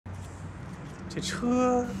这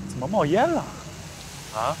车怎么冒烟了？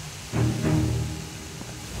啊？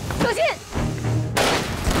小心！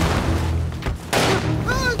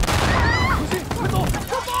小心，快走，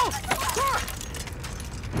快走！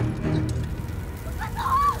快走！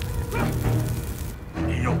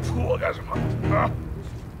你又扑我干什么？啊！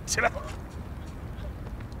起来！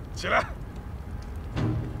起来！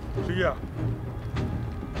十一啊！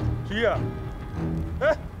十一啊！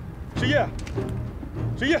哎，十一！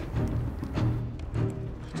十一！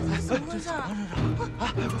 怎么回事？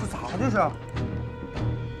啊，这咋了这是？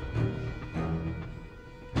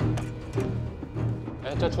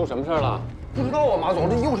哎，这出什么事了？不知道啊，马总，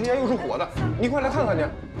这又是烟又是火的，你快来看看去。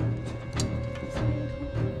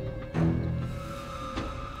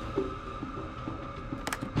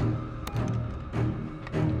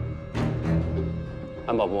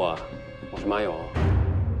安保部啊，我是马勇，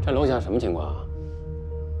这楼下什么情况啊？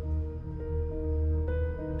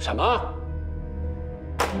什么？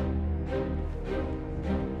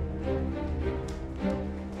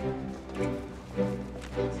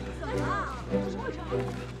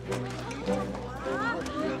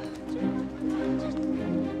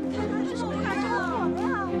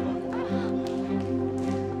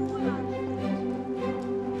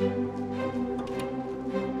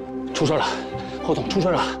 出事了，侯总出事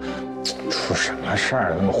了！出什么事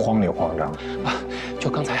儿？那么慌里慌张啊！就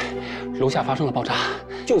刚才，楼下发生了爆炸，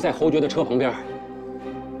就在侯爵的车旁边。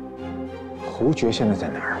侯爵现在在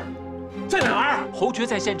哪儿？在哪儿？侯爵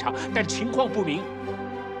在现场，但情况不明。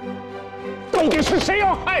到底是谁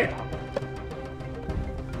要害他？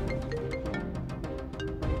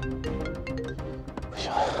不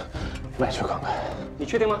行，我也去看看。你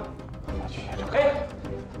确定吗？我去。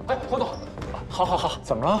哎，侯总，好，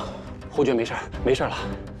怎么了？ 侯爵没事，没事了。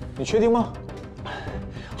你确定吗？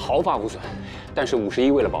毫发无损，但是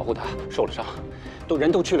51为了保护他受了伤，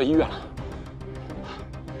人都去了医院了。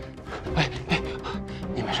哎，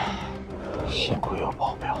你没事？幸亏有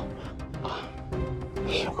保镖啊！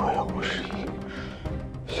幸亏有51，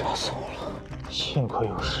吓死我了！幸亏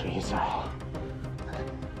有11在，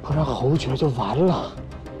不然侯爵就完了。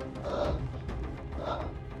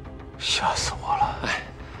吓死我了！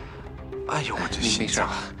哎呦，我这心脏！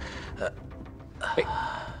 哎，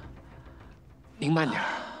您慢点儿。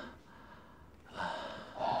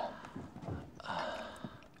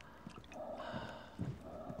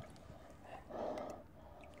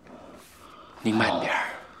您慢点儿。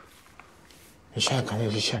你现在赶紧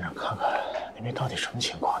去现场看看，那边到底什么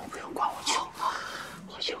情况？你不用管我去，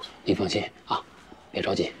我去。您放心啊，别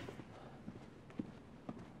着急。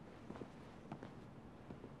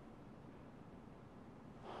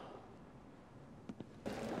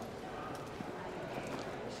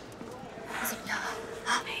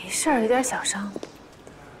 没事儿，有点小伤。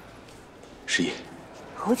十一，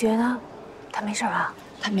侯爵呢？他没事吧？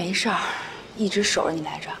他没事儿，一直守着你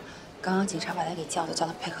来着。刚刚警察把他给叫走，叫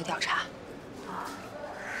他配合调查。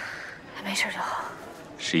他没事就好。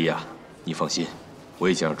十一啊，你放心，我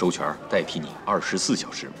已经让周全代替你24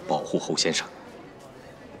小时保护侯先生。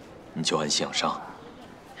你就安心养伤。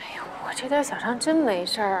哎呦，我这点小伤真没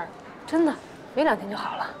事儿，真的，没2天就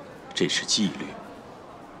好了。这是纪律，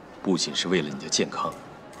不仅是为了你的健康。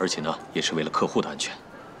 而且呢，也是为了客户的安全。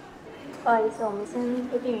不好意思，我们先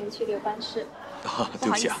带病人去留观室。啊，对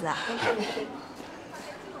不起啊。没事。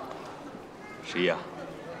十一啊，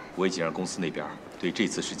我已经让公司那边对这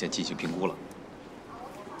次事件进行评估了。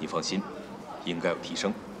你放心，应该有提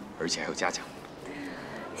升，而且还有加强。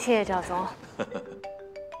谢谢赵总。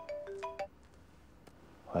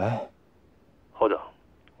喂，侯总，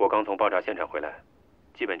我刚从爆炸现场回来，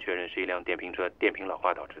基本确认是一辆电瓶车电瓶老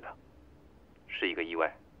化导致的，是一个意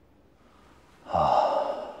外。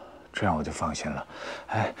 这样我就放心了。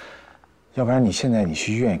哎，要不然你现在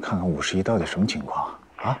去医院看看51到底什么情况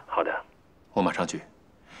啊？好的，我马上去。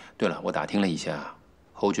对了，我打听了一下，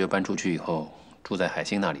侯爵搬出去以后住在海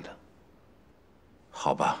星那里了。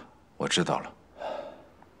好吧，我知道了。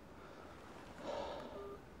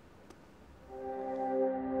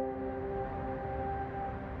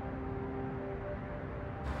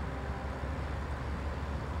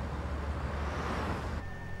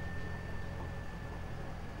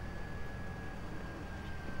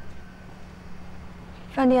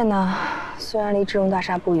饭店呢，虽然离智荣大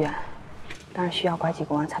厦不远，但是需要拐几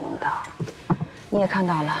个弯才能到。你也看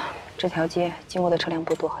到了，这条街经过的车辆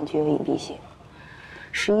不多，很具有隐蔽性。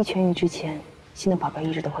11痊愈之前，新的保镖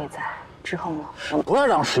一直都会在。之后呢，不要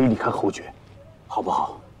让11离开侯爵，好不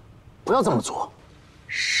好？不要这么做。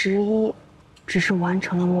11只是完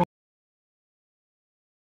成了每。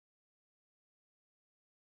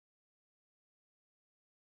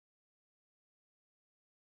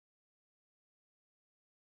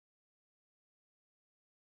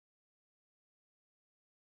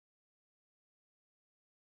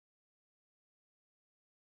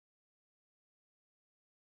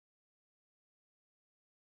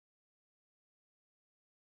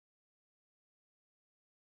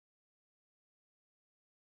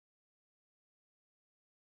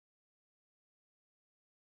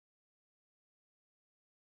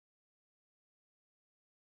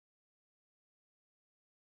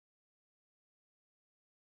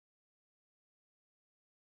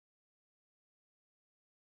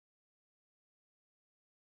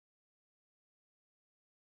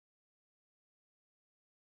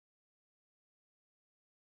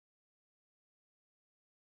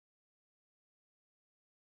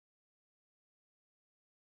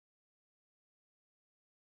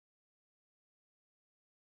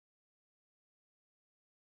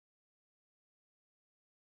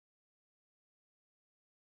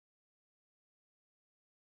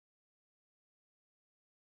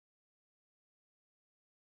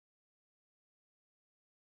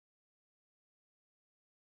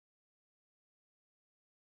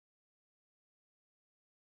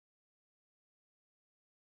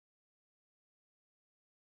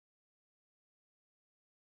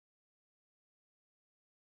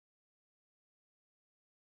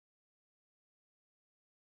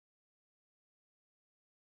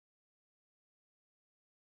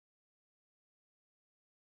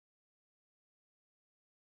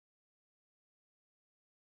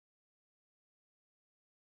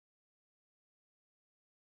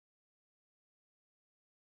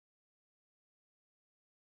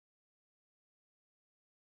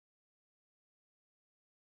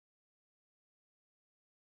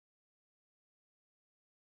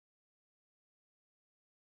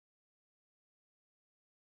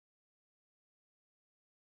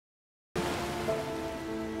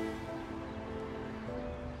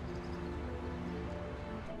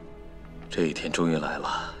这一天终于来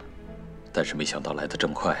了，但是没想到来得这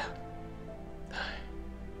么快啊！哎，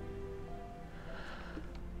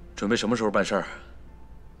准备什么时候办事儿？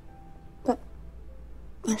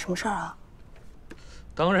办什么事儿啊？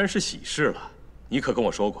当然是喜事了。你可跟我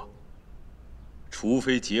说过，除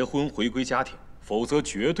非结婚回归家庭，否则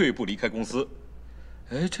绝对不离开公司。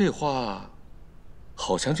哎，这话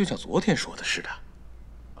好像就像昨天说的似的。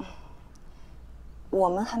我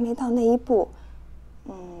们还没到那一步。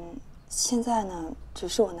现在呢，只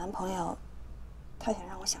是我男朋友，他想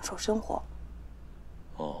让我享受生活。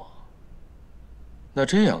哦，那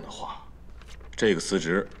这样的话，这个辞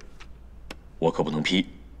职我可不能批。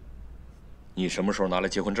你什么时候拿来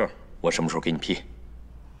结婚证，我什么时候给你批。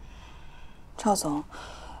赵总，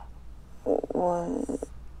我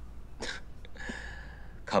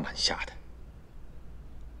看把你吓的，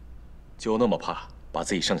就那么怕把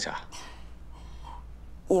自己剩下？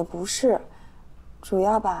也不是，主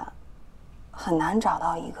要吧，很难找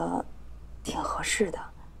到一个挺合适的。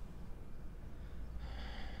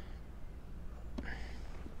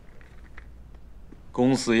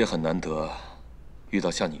公司也很难得遇到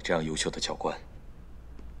像你这样优秀的教官。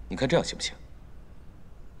你看这样行不行？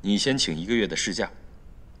你先请1个月的事假，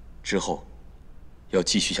之后要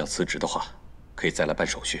继续想辞职的话，可以再来办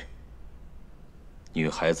手续。女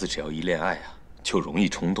孩子只要一恋爱啊，就容易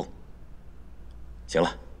冲动。行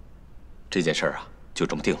了，这件事儿啊，就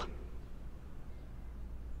这么定了。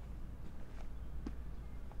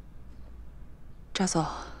赵总，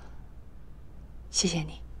谢谢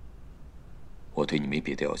你。我对你没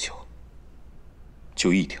别的要求，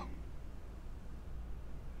就一条，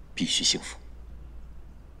必须幸福。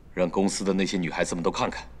让公司的那些女孩子们都看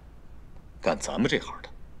看，干咱们这行的，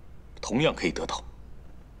同样可以得到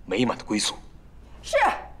美满的归宿。是，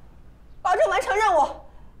保证完成任务。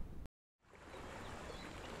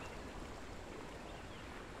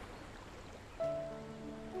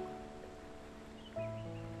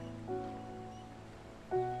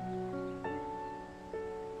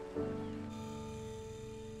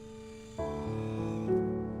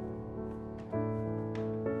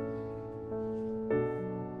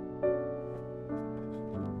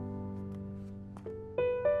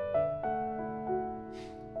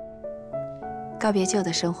告别旧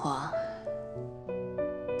的生活，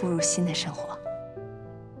步入新的生活。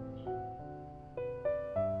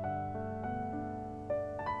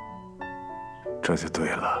这就对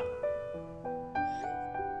了。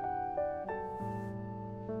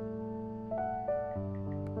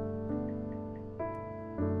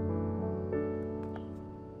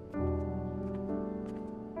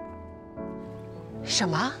什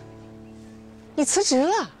么？你辞职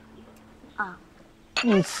了？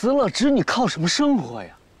你辞了职，你靠什么生活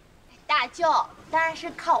呀？大舅当然是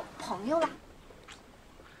靠朋友了，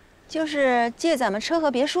就是借咱们车和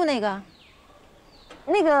别墅那个。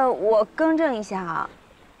那个我更正一下啊，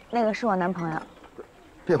那个是我男朋友。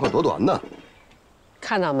变化多端呢。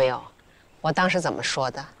看到没有？我当时怎么说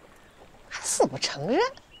的？还死不承认。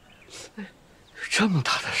这么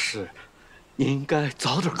大的事，你应该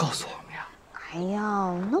早点告诉我们呀。哎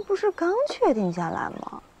呀，那不是刚确定下来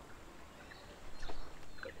吗？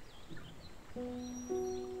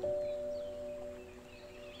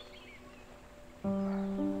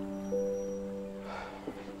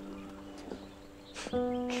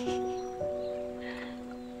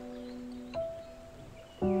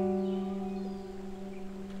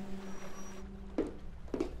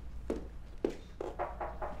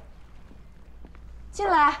进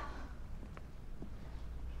来。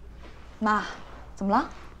妈，怎么了？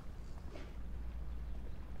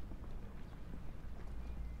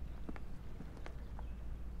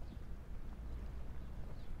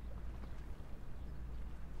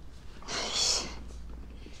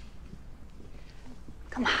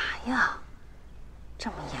干嘛呀？这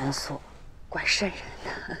么严肃，怪瘆人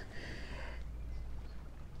的。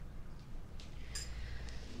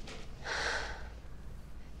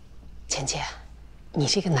芊芊，你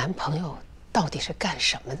这个男朋友到底是干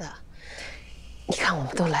什么的？你看我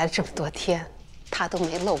们都来了这么多天，他都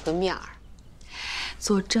没露个面儿。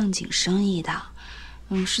做正经生意的，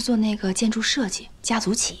是做那个建筑设计，家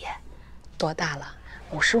族企业。多大了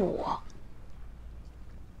？55。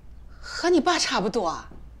和你爸差不多啊。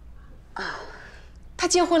他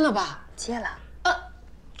结婚了吧？结了。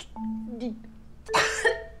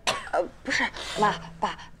不是，妈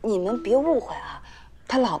爸，你们别误会啊。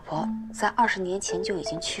他老婆在20年前就已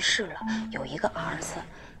经去世了，有一个儿子，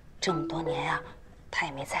这么多年呀，他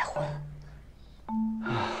也没再婚。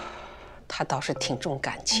他倒是挺重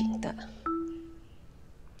感情的。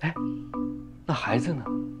哎，那孩子呢？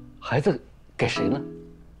孩子给谁呢？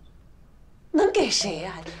能给谁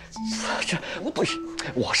呀？这不是，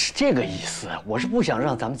我是这个意思，我是不想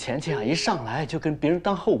让咱们钱钱啊一上来就跟别人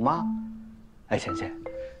当后妈。哎，钱钱，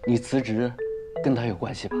你辞职跟他有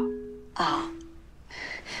关系吧？啊，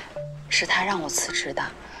是他让我辞职的。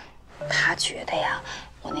他觉得呀，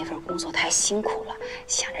我那份工作太辛苦了，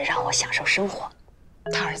想着让我享受生活。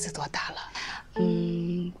他儿子多大了？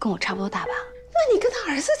跟我差不多大吧。那你跟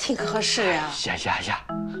他儿子挺合适呀。呀，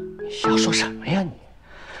你瞎说什么呀你？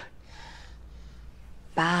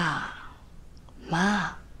爸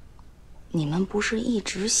妈，你们不是一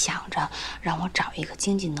直想着让我找一个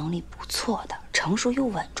经济能力不错的、成熟又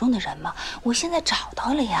稳重的人吗？我现在找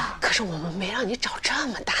到了呀。可是我们没让你找这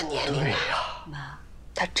么大年龄。对呀，妈，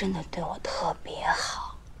他真的对我特别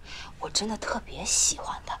好，我真的特别喜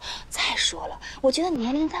欢他。再说了，我觉得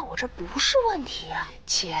年龄在我这不是问题啊。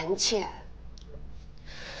钱钱，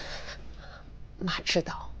妈知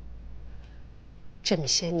道，这么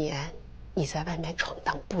些年你在外面闯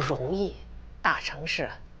荡不容易，大城市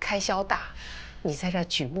开销大，你在这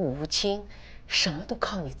举目无亲，什么都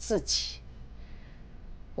靠你自己。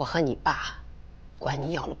我和你爸管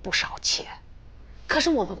你要了不少钱，可是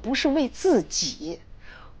我们不是为自己，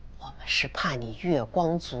我们是怕你月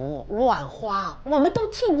光族乱花，我们都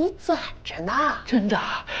替你攒着呢。真的，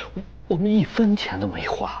我们一分钱都没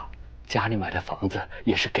花，家里买的房子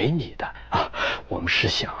也是给你的啊。我们是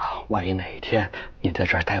想啊，万一哪一天你在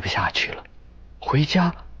这儿待不下去了，回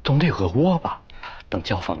家总得有个窝吧。等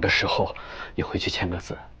交房的时候，也回去签个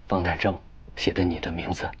字，房产证写的你的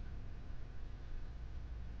名字。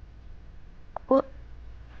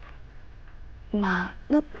妈，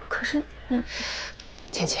那可是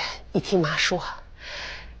倩倩，你听妈说，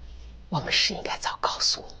我们是应该早告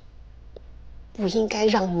诉你，不应该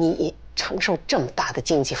让你承受这么大的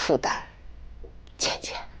经济负担。倩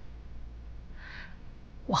倩，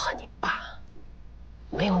我和你爸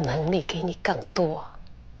没有能力给你更多，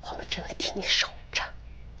我们只能替你守着。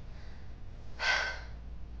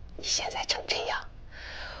你现在成这样，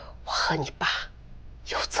我和你爸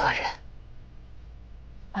有责任。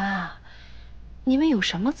妈，你们有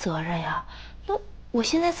什么责任呀？那我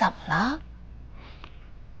现在怎么了？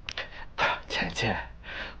不是，倩倩，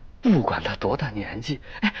不管他多大年纪，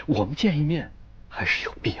哎，我们见一面还是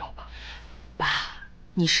有必要吧？爸，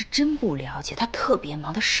你是真不了解，他特别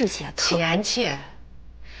忙，他事情倩倩，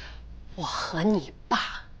我和你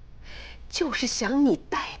爸就是想你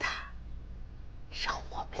带他，让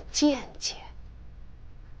我们见见。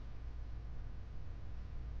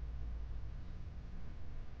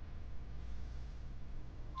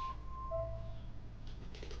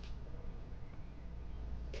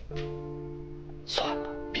算了，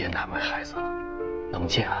别难为孩子了。能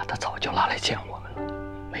见啊，他早就拉来见我们了；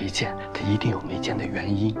没见，他一定有没见的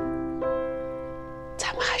原因。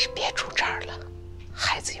咱们还是别住这儿了，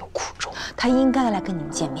孩子有苦衷。他应该来跟你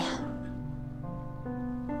们见面。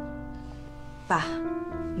爸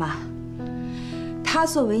妈，他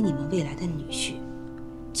作为你们未来的女婿，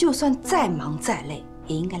就算再忙再累，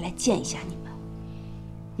也应该来见一下你们。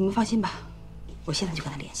你们放心吧，我现在就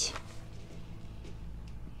跟他联系。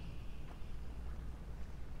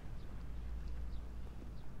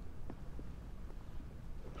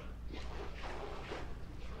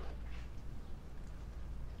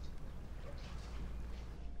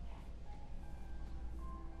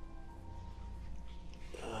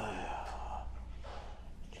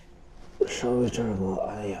稍微这儿给我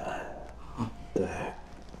按一按，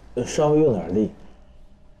对，稍微用点力。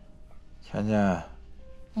倩倩，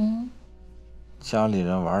家里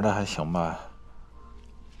人玩的还行吧？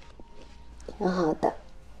挺好的。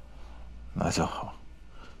那就好，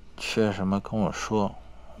缺什么跟我说，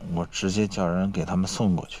我直接叫人给他们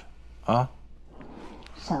送过去，啊？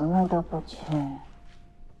什么都不缺。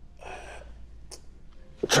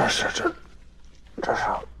这是。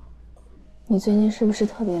你最近是不是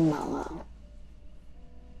特别忙啊？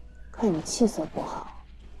看你气色不好。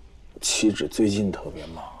岂止最近特别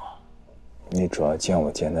忙啊，你主要见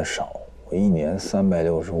我见的少，我一年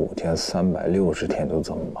365天，360天都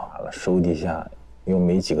这么忙了，手底下又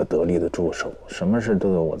没几个得力的助手，什么事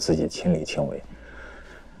都得我自己亲力亲为。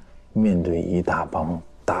面对一大帮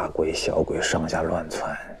大鬼小鬼上下乱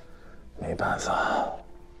窜，没办法，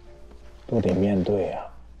都得面对呀。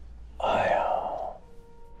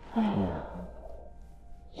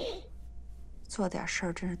做点事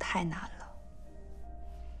儿真是太难了。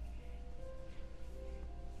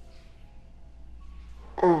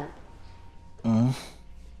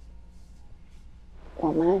我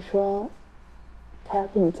妈说，她要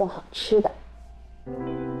给你做好吃的。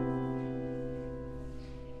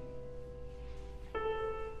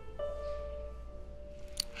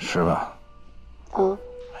是吧？嗯。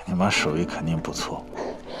哎你妈手艺肯定不错。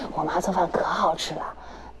我妈做饭可好吃了。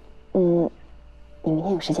你明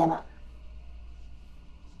天有时间吗？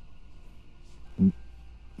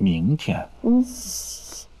明天？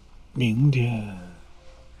明天，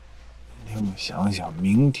让我想想，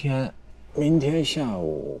明天下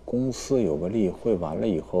午公司有个例会，完了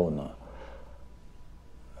以后呢，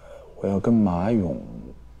我要跟马勇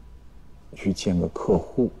去见个客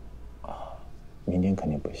户，啊，明天肯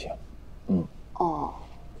定不行。哦，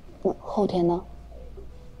那后天呢？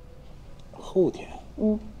后天？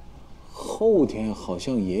后天好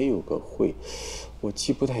像也有个会，我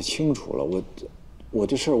记不太清楚了。我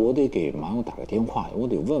这事儿我得给马勇打个电话，我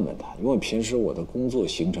得问问他，因为平时我的工作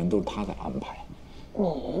行程都是他在安排。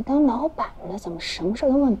你当老板的怎么什么事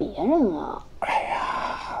都问别人啊？哎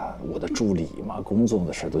呀，我的助理嘛，工作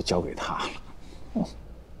的事都交给他了。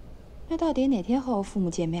那到底哪天和父母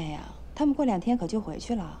见面呀？他们过2天可就回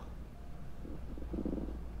去了。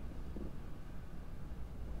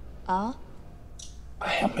啊？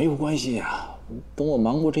哎呀，没有关系呀，等我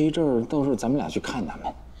忙过这一阵儿，到时候咱们俩去看他们。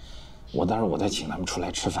到时候我再请他们出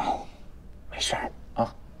来吃饭，没事儿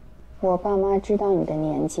啊。我爸妈知道你的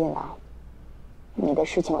年纪了，你的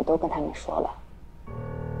事情我都跟他们说了，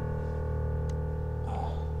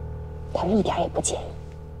他们一点也不介意。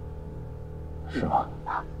是吗？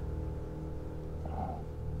啊，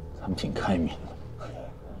他们挺开明的。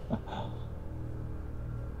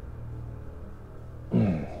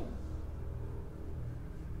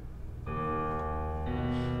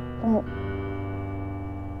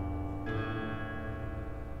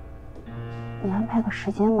你安排个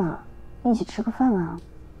时间嘛，一起吃个饭啊。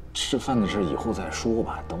吃饭的事以后再说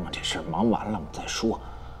吧，等我这事儿忙完了再说，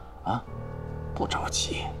啊，不着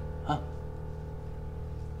急啊。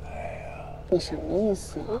你什么意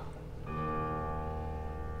思啊？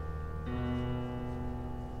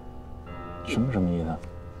什么意思？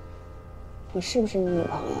你是不是你女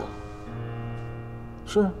朋友？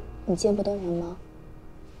是。你见不得人吗？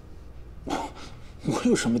我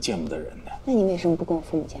有什么见不得人的？那你为什么不跟我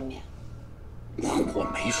父母见面？我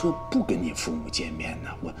没说不跟你父母见面呢，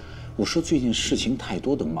我说最近事情太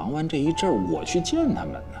多，等忙完这一阵儿，我去见他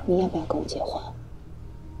们呢。你要不要跟我结婚？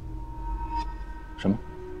什么？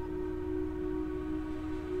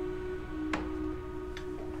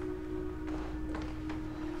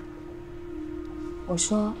我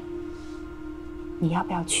说，你要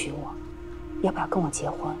不要娶我？要不要跟我结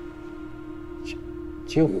婚？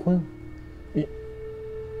结婚？你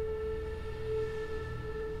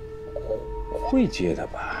会结的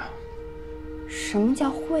吧？什么叫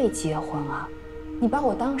会结婚啊？你把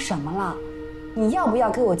我当什么了？你要不要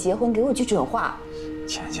跟我结婚？给我句准话。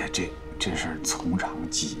倩倩，这事儿从长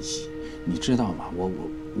计议，你知道吗？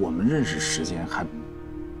我们认识时间还，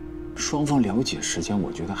双方了解时间，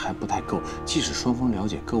我觉得还不太够。即使双方了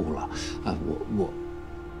解够了，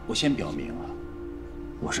我先表明啊，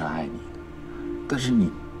我是爱你的，但是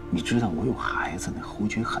你知道我有孩子，那侯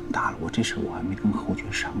爵很大了，我这事我还没跟侯爵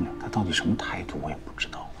商量，他到底什么态度我也不知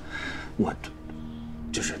道。我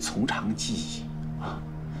这是从长计议啊，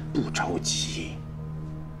不着急。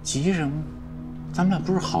急什么？咱们俩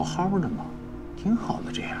不是好好的吗？挺好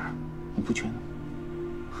的这样，你不觉得？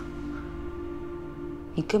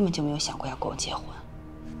你根本就没有想过要跟我结婚。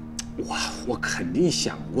我肯定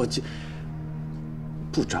想过，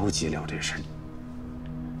不着急聊这事儿，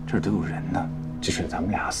这儿都有人呢。这事咱们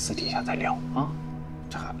俩私底下再聊啊。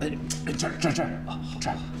这儿，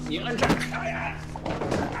你摁这儿。哎呀，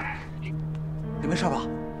你没事吧？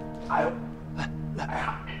哎呦，来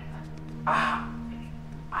呀，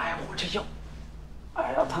我这腰，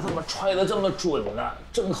哎呀，他怎么揣得这么准呢？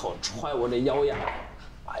正好揣我这腰呀。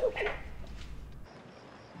哎呦。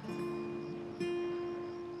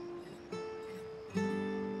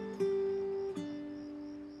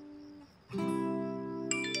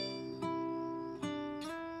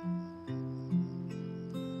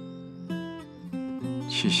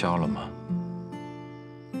气消了吗？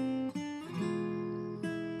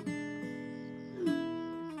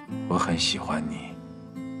我很喜欢你，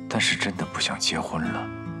但是真的不想结婚了。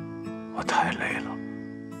我太累了，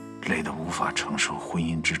累得无法承受婚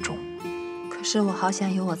姻之重。可是我好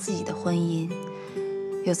想有我自己的婚姻，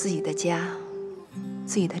有自己的家，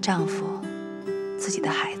自己的丈夫，自己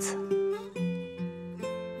的孩子。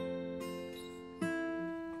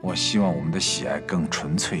我希望我们的喜爱更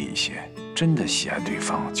纯粹一些。真的喜爱对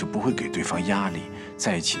方，就不会给对方压力，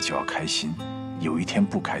在一起就要开心，有一天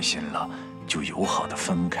不开心了，就友好的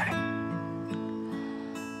分开。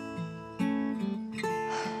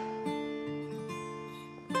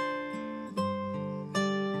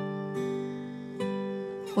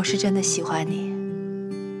我是真的喜欢你，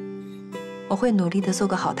我会努力的做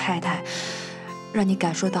个好太太，让你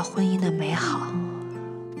感受到婚姻的美好。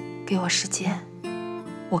给我时间，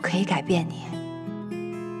我可以改变你。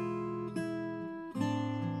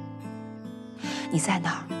你在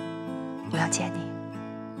哪儿？我要见你。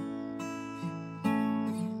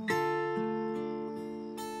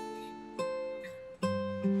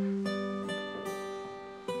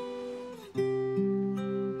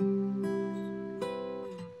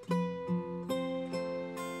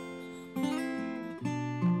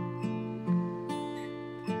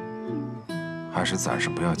还是暂时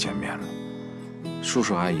不要见面了。叔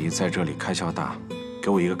叔阿姨在这里开销大，给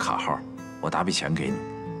我一个卡号，我打笔钱给你。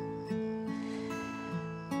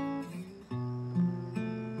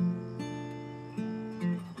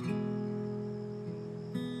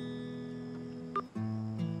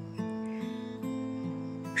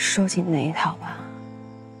收紧那一套吧。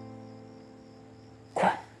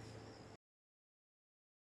滚！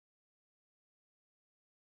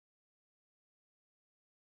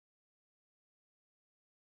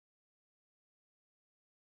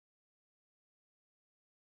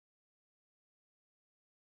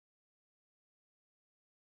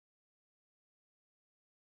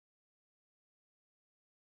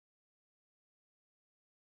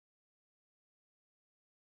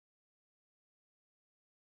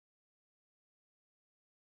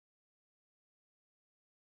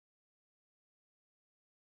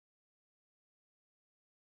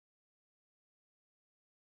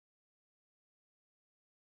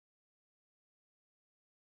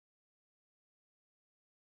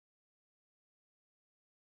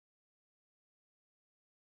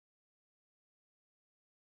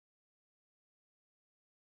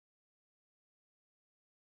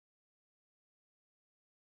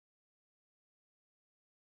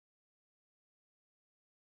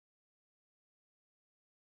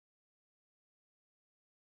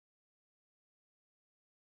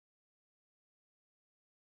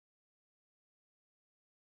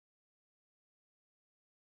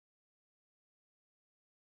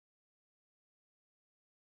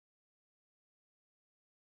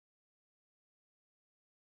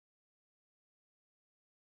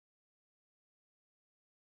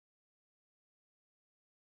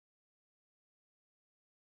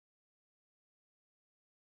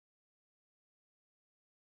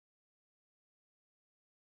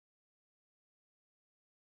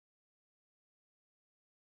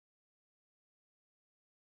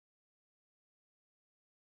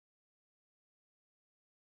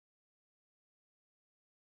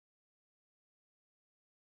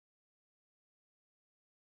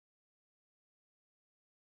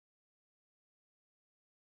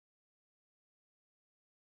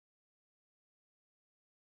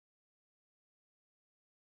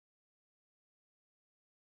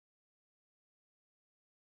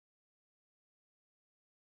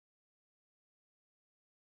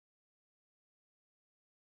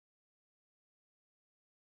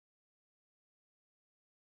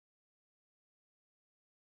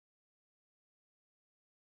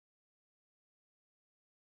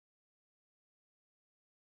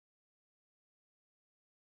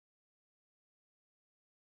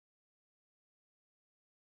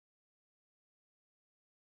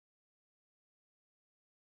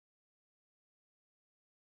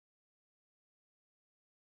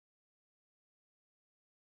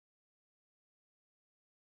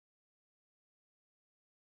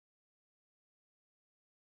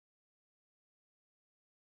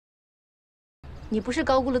你不是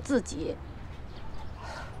高估了自己，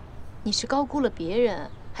你是高估了别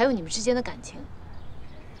人，还有你们之间的感情。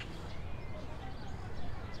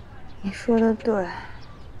你说的对，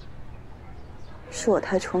是我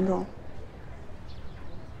太冲动，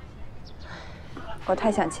我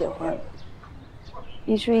太想结婚了，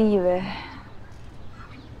以至于以为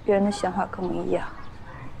别人的想法跟我一样。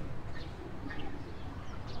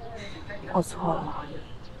我错了。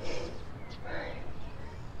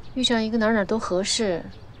遇上一个哪哪都合适，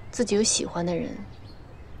自己有喜欢的人，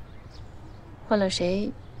换了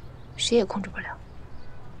谁，谁也控制不了。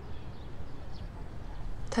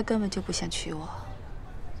他根本就不想娶我，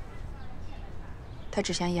他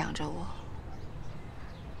只想养着我。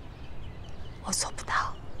我做不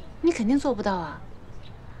到。你肯定做不到啊！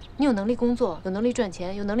你有能力工作，有能力赚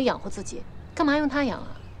钱，有能力养活自己，干嘛用他养啊？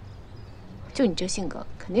就你这性格，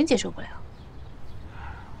肯定接受不了。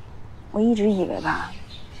我一直以为吧，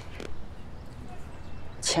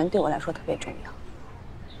钱对我来说特别重要。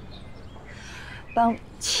当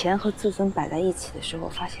钱和自尊摆在一起的时候，我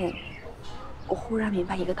发现，我忽然明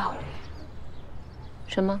白一个道理。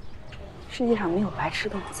什么？世界上没有白吃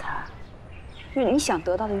的午餐，就是你想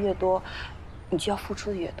得到的越多，你就要付出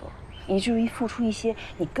的越多。以至于付出一些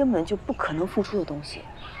你根本就不可能付出的东西。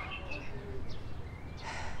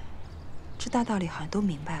这大道理好像都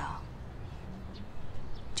明白啊，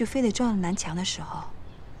就非得撞到南墙的时候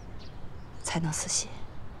才能死心。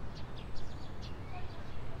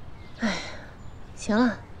哎，行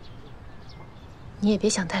了，你也别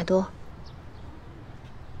想太多。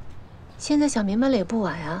现在想明白了也不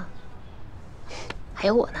晚呀，还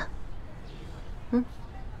有我呢。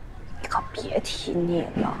你可别提你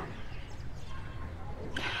了。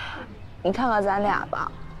你看看咱俩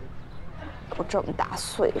吧，都这么大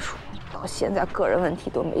岁数，到现在个人问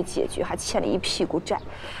题都没解决，还欠了一屁股债，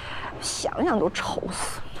想想都愁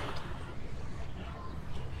死了。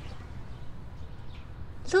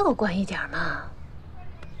乐观一点嘛，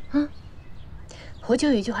活就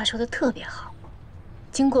有一句话说的特别好，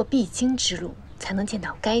经过必经之路，才能见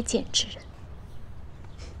到该见之人。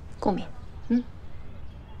共勉，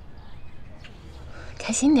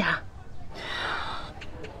开心点儿。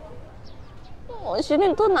我心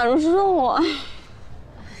里多难受啊！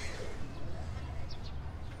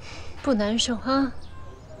不难受啊？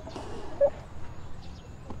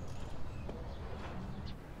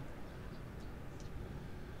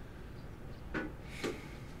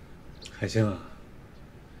海星啊，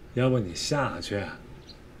要不你下去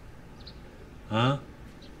啊？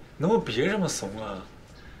能不能别这么怂啊？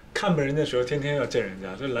看不人家时候天天要见人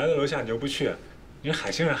家，这来到楼下你又不去，你说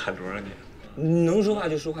海星人海螺啊你？你能说话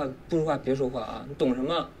就说话，不说话别说话啊！你懂什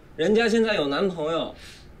么？人家现在有男朋友，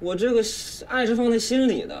我这个爱是放在心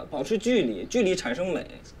里的，保持距离，距离产生美。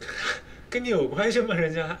跟你有关系吗？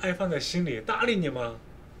人家爱放在心里，搭理你吗？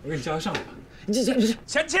我给你叫他上来吧。你这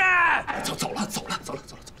贤妻，走了。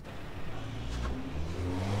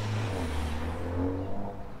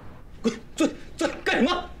滚，干什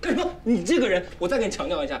么？你这个人，我再给你强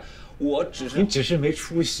调一下，你只是没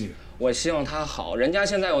出息。我希望她好，人家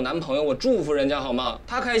现在有男朋友，我祝福人家好吗？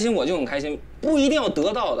她开心我就很开心，不一定要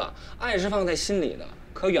得到的，爱是放在心里的，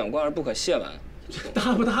可远观而不可亵玩。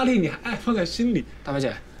搭不搭理你，爱放在心里。大白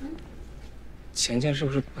姐，钱钱是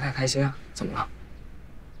不是不太开心啊？怎么了？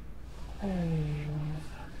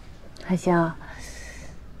海星，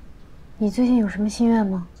你最近有什么心愿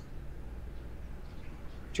吗？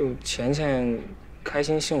就钱钱开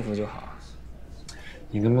心幸福就好。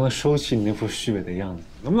你能不能收起你那副虚伪的样子？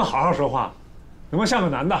能不能好好说话？能不能像个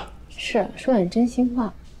男的？是，说点真心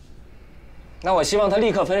话。那我希望他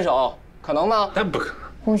立刻分手，可能吗？但不可能。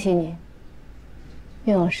恭喜你，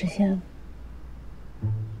愿望实现了。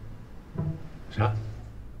啥？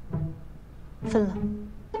分了。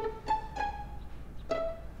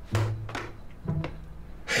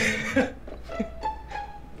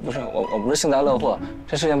不是我不是幸灾乐祸，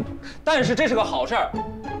这事情，但是这是个好事儿，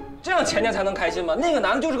这样钱钱才能开心吗？那个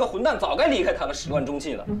男的就是个混蛋，早该离开他了，始乱终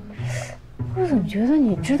弃了。我怎么觉得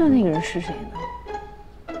你知道那个人是谁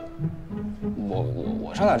呢？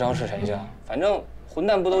我上哪知道是谁去啊？反正混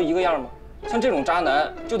蛋不都一个样吗？像这种渣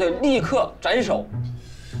男就得立刻斩首。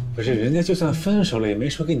不是，人家就算分手了，也没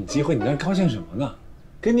说给你机会，你那高兴什么呢？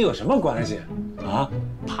跟你有什么关系啊？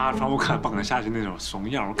趴窗户看蹦跶下去那种怂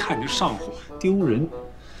样，我看你就上火，丢人。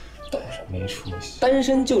都是没出息。单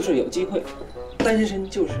身就是有机会，单身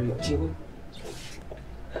就是有机会。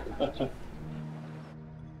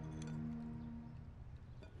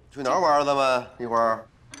去哪儿玩咱们一会儿？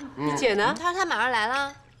你姐呢？她说她马上来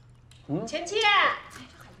了。钱钱，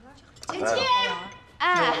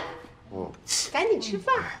哎，赶紧吃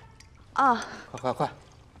饭啊！快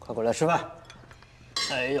过来吃饭。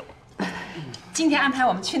哎呦，今天安排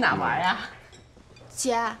我们去哪玩呀？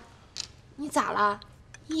姐，你咋了？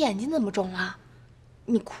你眼睛怎么肿了？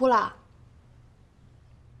你哭了？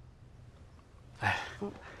哎，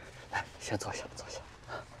来，先坐下。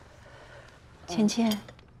倩倩，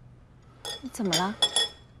你怎么了？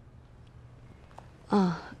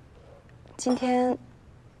啊，今天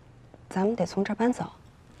咱们得从这儿搬走。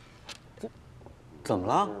怎么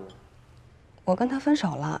了？我跟他分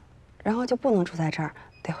手了，然后就不能住在这儿，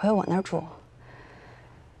得回我那儿住。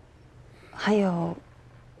还有，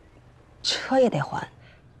车也得还。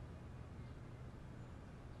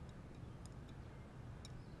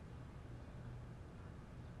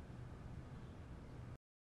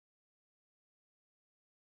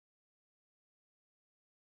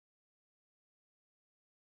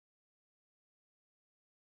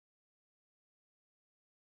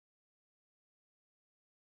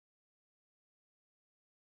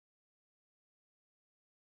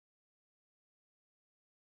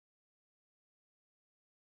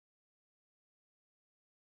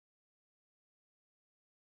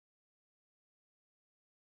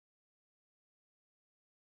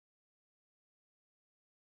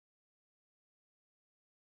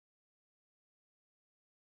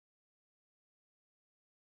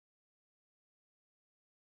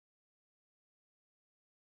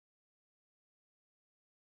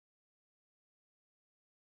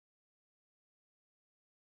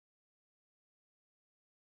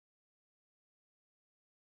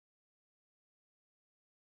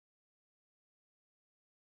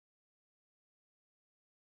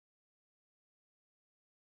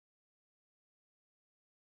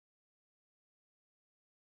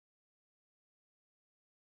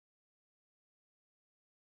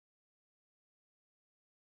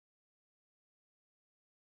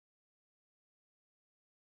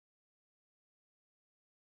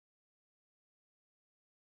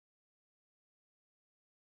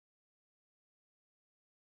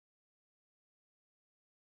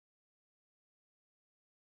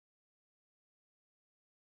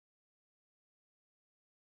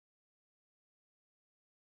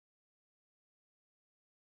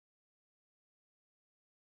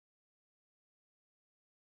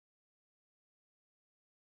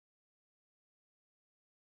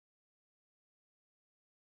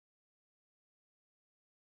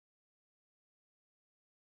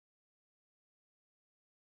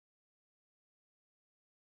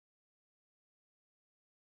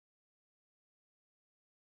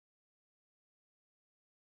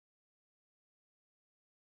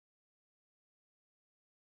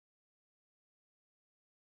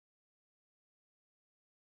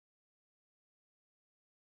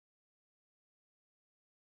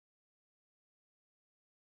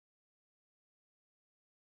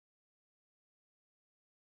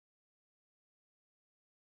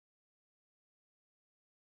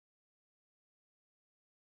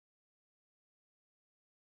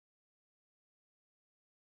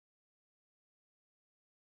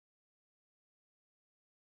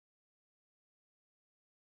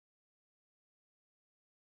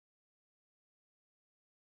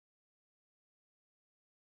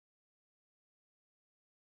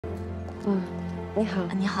你好。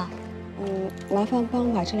你好。麻烦帮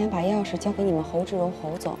我把这2把钥匙交给你们侯志荣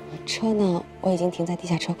侯总。车呢，我已经停在地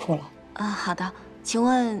下车库了。好的。请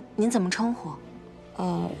问您怎么称呼？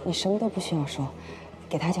你什么都不需要说，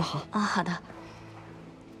给他就好。好的。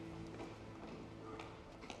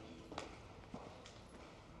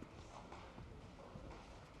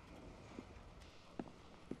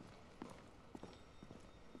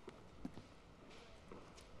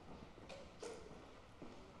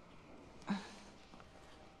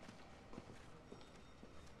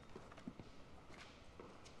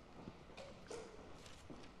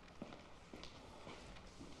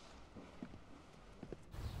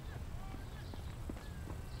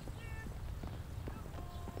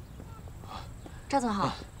赵总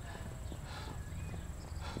好。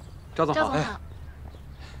赵总好。赵总好。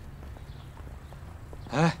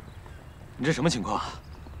哎，你这什么情况啊？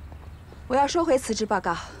我要收回辞职报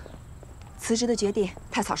告，辞职的决定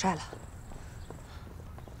太草率了。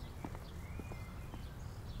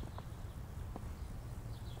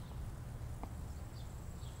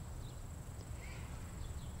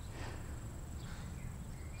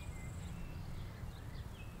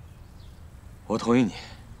我同意你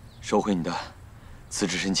收回你的辞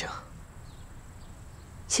职申请。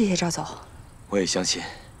谢谢赵总。我也相信，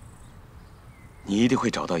你一定会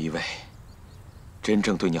找到一位真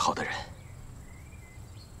正对你好的人。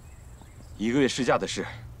1个月事假的事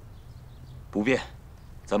不变，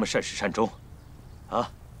咱们善始善终，啊，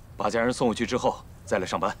把家人送回去之后再来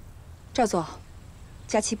上班。赵总，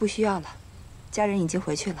假期不需要了，家人已经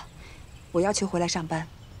回去了，我要求回来上班。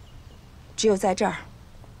只有在这儿，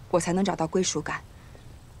我才能找到归属感；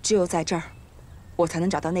只有在这儿，我才能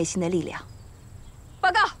找到内心的力量。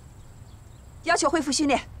报告，要求恢复训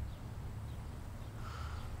练。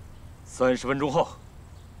30分钟后，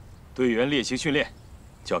队员列行训练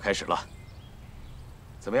就要开始了。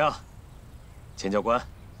怎么样，钱教官？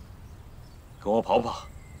跟我跑跑，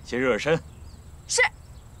先热热身。是。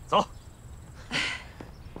走。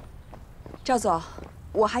赵总，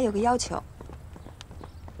我还有个要求，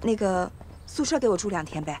那个宿舍给我住2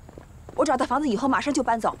天呗，我找到房子以后马上就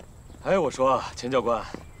搬走。哎，我说钱教官，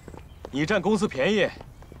你占公司便宜，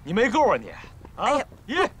你没够啊你！啊！哎呀，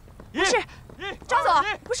不是，赵总，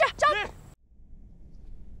不是赵。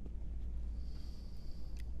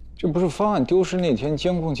这不是方案丢失那天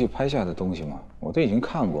监控器拍下的东西吗？我都已经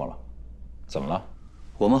看过了，怎么了？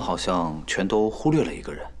我们好像全都忽略了一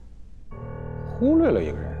个人。忽略了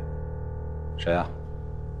一个人？谁啊？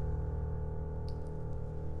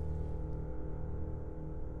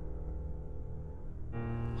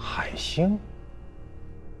海星。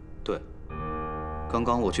对，刚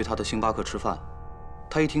刚我去他的星巴克吃饭，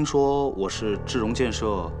他一听说我是智荣建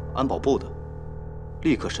设安保部的，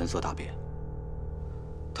立刻神色大变。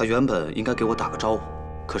他原本应该给我打个招呼，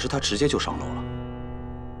可是他直接就上楼了。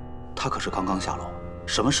他可是刚刚下楼，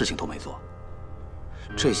什么事情都没做，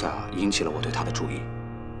这下引起了我对他的注意。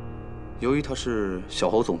由于他是小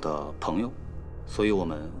侯总的朋友，所以我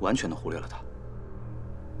们完全的忽略了他。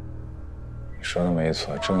你说的没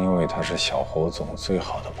错，正因为他是小侯总最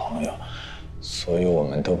好的朋友，所以我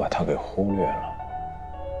们都把他给忽略了。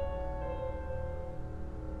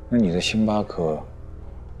那你在星巴克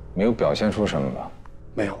没有表现出什么吧？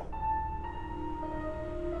没有。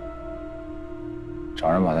找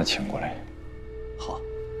人把他请过来。好。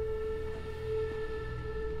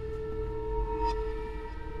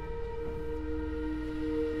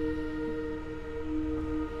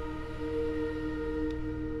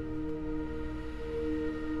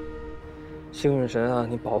幸运神啊，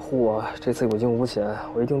你保护我！这次有惊无险，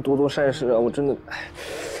我一定多做善事啊！我真的，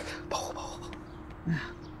保护。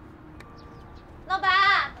老板，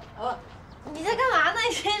你在干嘛呢？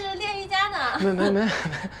你这是练瑜伽呢？没，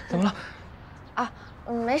怎么了？啊，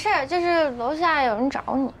没事，就是楼下有人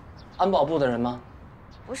找你。安保部的人吗？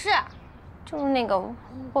不是，就是那个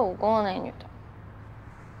会武功的那女的。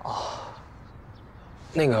哦，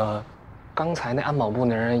那个，刚才那安保部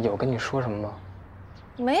那人有跟你说什么吗？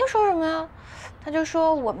没说什么呀，他就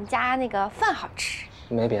说我们家那个饭好吃。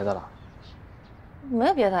没别的了。没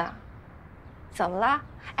有别的啊？怎么了？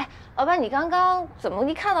哎，老板，你刚刚怎么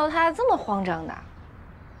一看到他这么慌张的？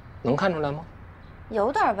能看出来吗？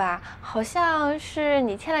有点吧，好像是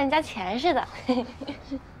你欠了人家钱似的。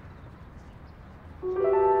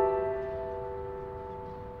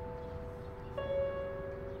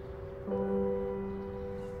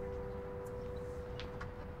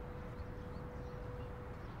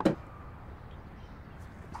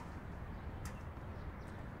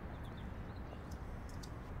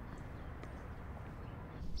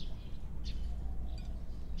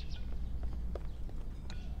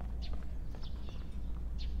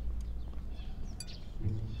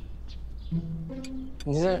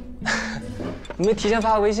你这你没提前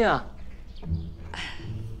发个微信啊？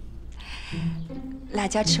辣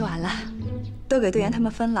椒吃完了，都给队员他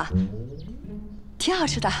们分了，挺好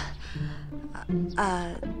吃的。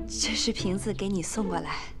这是瓶子给你送过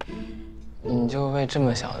来。你就为这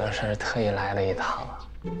么小的事特意来了一趟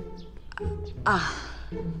啊？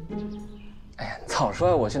哎呀，早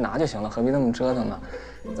说我去拿就行了，何必那么折腾呢？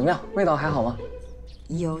怎么样，味道还好吗？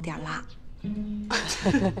有点辣。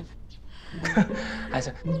还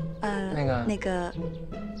行。那个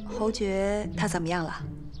侯爵他怎么样了？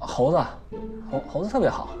猴子特别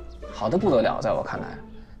好，好的不得了，在我看来。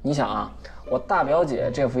你想啊，我大表姐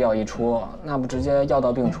这副药一出，那不直接药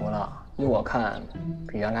到病除了？依我看，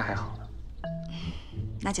比原来还好呢。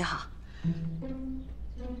那就好。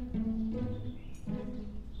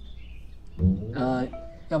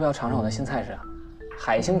要不要尝尝我的新菜式啊？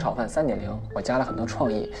海星炒饭3.0，我加了很多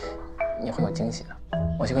创意，你会有惊喜的。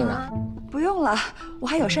我去给你拿。不用了，我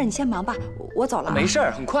还有事儿，你先忙吧，我走了。没事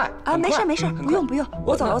儿，很快。没事，不用，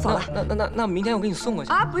我走了。那明天我给你送过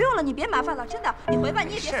去。不用了，你别麻烦了，真的，你回吧，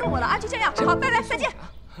你也别送我了啊，就这样，好，拜拜，再见。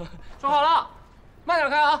说好了，慢点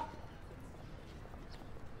开啊。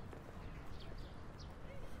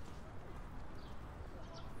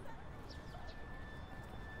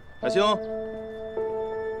海星，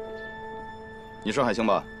你是海星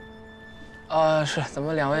吧？是，咱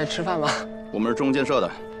们2位吃饭吧。我们是中建设的，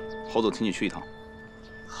侯总请你去一趟。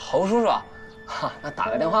侯叔叔，那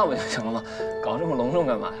打个电话不就行了吗？搞这么隆重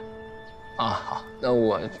干嘛呀？好，那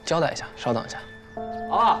我交代一下，稍等一下。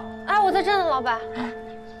我在这呢，老板。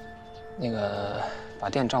那个，把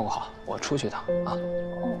店照顾好，我出去一趟啊。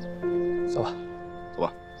走吧。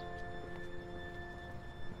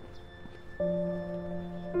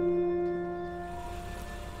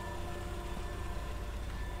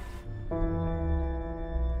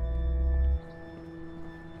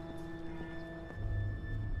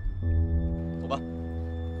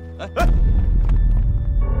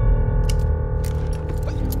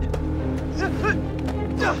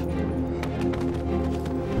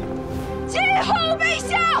击后备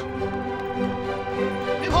下，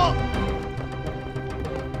别跑！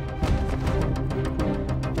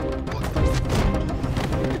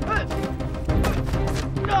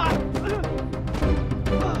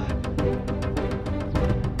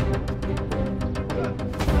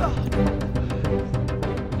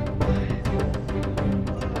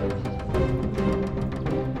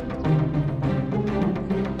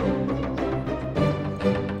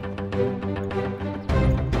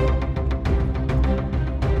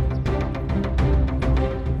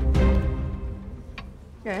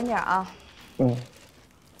忍着点啊。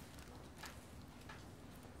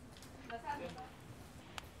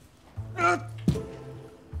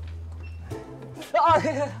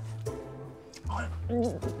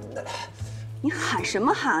你喊什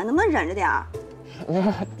么喊？能不能忍着点儿？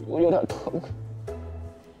我有点疼。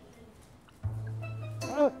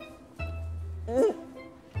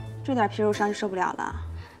这点皮肉伤就受不了了？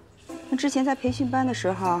那之前在培训班的时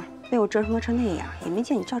候被我折腾成那样，也没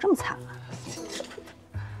见你照这么惨啊。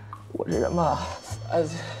我这人吧，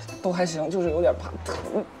都还行，就是有点怕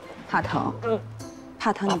疼。怕疼？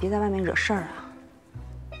怕疼你别在外面惹事儿啊。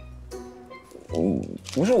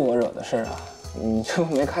不是我惹的事儿啊，你这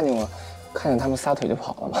不没看见他们撒腿就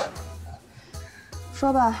跑了吗？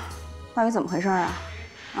说吧，到底怎么回事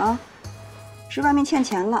啊？是外面欠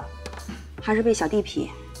钱了，还是被小弟痞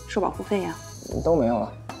收保护费呀？都没有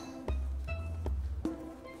了。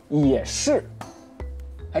也是，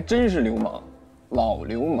还真是流氓，老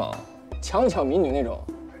流氓，强抢民女那种，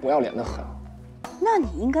不要脸的很。那你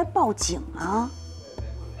应该报警啊！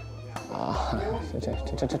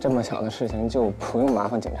这么小的事情就不用麻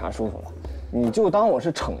烦警察叔叔了，你就当我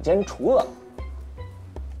是惩奸除恶。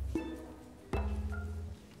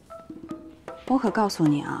我可告诉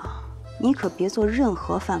你啊，你可别做任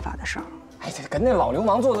何犯法的事儿。这跟那老流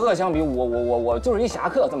氓做的恶相比，我就是一侠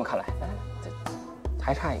客。这么看来，这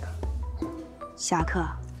还差一个。侠客。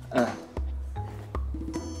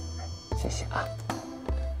谢谢啊。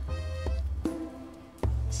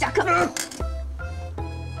侠客。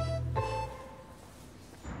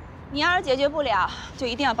你要是解决不了，就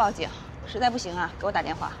一定要报警。实在不行啊，给我打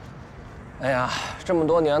电话。哎呀，这么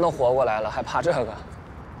多年都活过来了，还怕这个？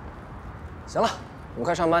行了，你们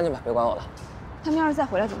快上班去吧，别管我了。他们要是再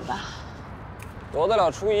回来怎么办？躲得了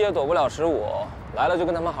初一，也躲不了15。来了就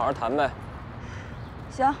跟他们好好谈呗。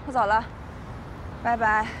行，我走了，拜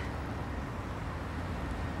拜。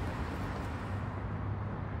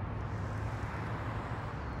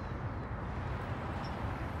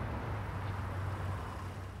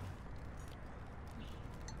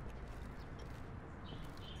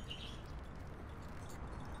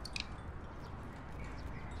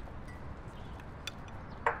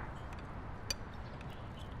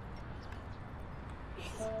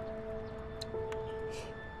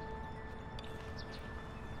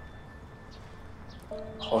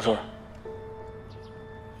我说。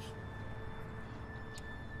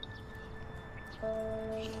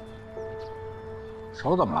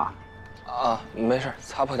手怎么了？啊，没事，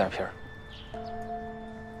擦破点皮儿。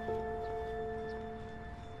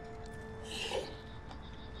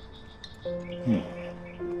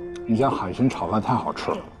你家海参炒饭太好吃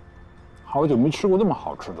了，好久没吃过那么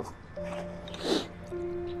好吃的。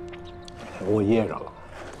我噎着了。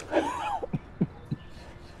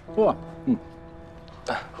坐。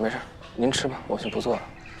哎，没事，您吃吧，我就不做了。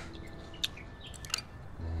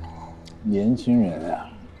年轻人啊，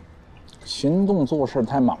行动做事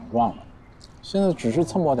太莽撞了，现在只是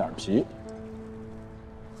蹭破点皮。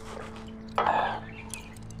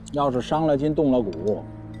要是伤了筋动了骨，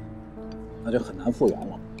那就很难复原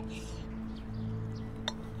了。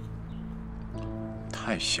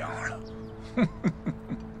太香了。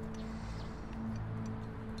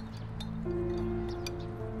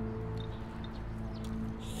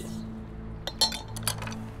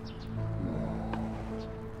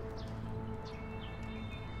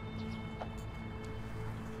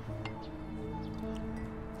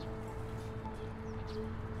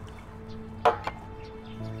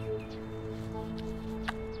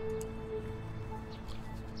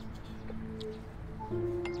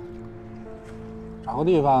找个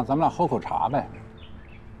地方，咱们俩喝口茶呗。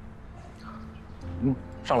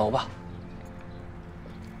上楼吧。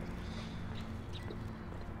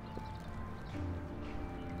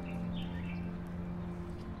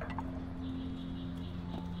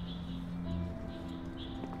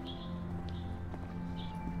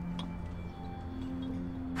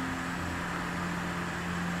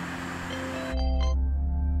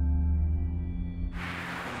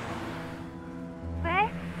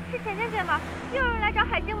是浅浅姐吗？又有人来找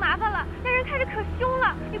海晶麻烦了，那人看着可凶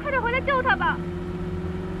了，你快点回来救他吧。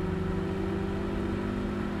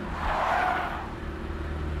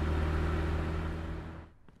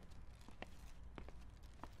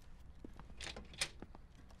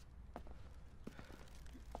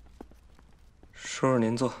叔叔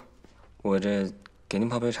您坐，我这给您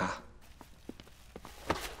泡杯茶。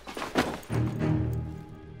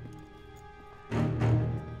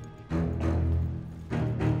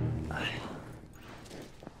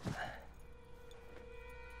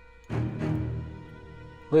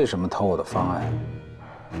为什么偷我的方案？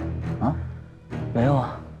啊？没有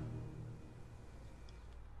啊。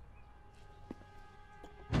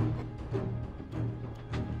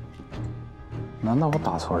难道我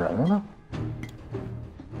打错人了？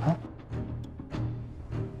啊？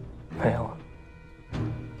没有，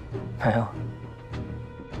没有。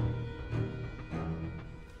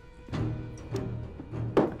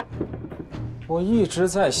我一直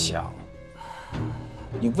在想，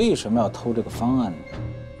你为什么要偷这个方案呢？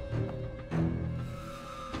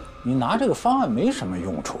你拿这个方案没什么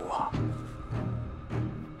用处啊。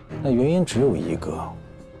那原因只有一个，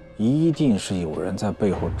一定是有人在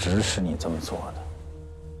背后指使你这么做的。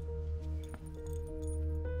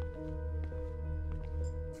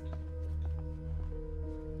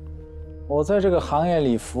我在这个行业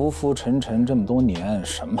里浮浮沉沉这么多年，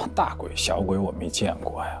什么大鬼小鬼我没见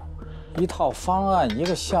过呀。一套方案，一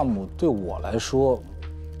个项目，对我来说，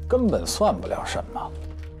根本算不了什么。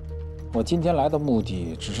我今天来的目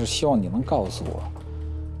的，只是希望你能告诉我，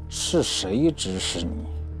是谁指使你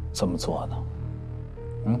这么做的？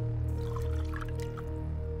嗯？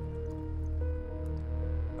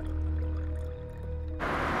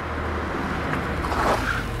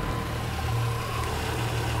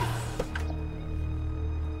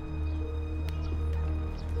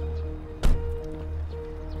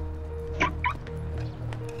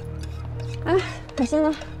哎，海星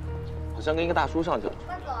呢？好像跟一个大叔上去了。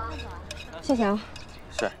谢谢啊。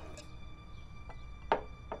是。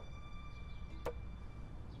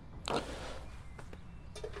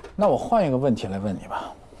那我换一个问题来问你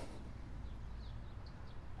吧，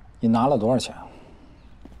你拿了多少钱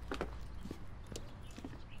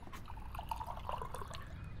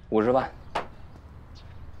？50万。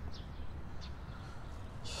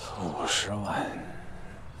50万。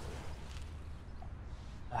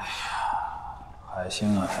哎呀，海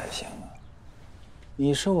星啊，海星啊，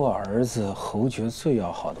你是我儿子侯爵最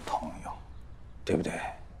要好的朋友，对不对？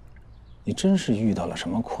你真是遇到了什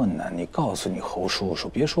么困难，你告诉你侯叔叔，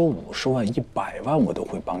别说50万，100万我都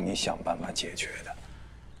会帮你想办法解决的。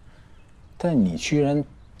但你居然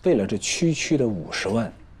为了这区区的50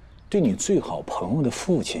万，对你最好朋友的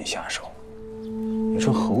父亲下手，你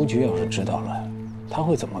说侯爵要是知道了，他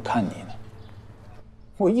会怎么看你呢？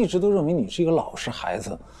我一直都认为你是一个老实孩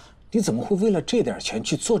子，你怎么会为了这点钱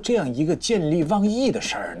去做这样一个见利忘义的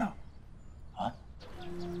事儿呢？啊？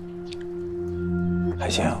海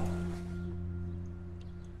星，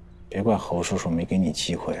别怪侯叔叔没给你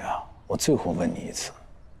机会啊！我最后问你一次，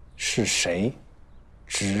是谁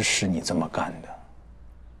指使你这么干的？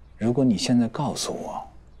如果你现在告诉我，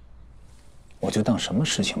我就当什么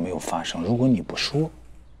事情没有发生；如果你不说，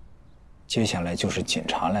接下来就是警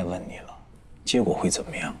察来问你了，结果会怎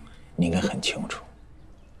么样？你应该很清楚。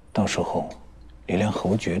到时候，你连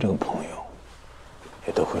侯爵这个朋友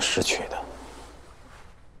也都会失去的。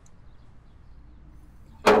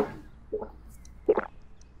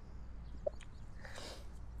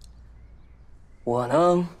 我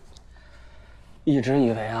呢，一直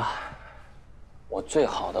以为啊，我最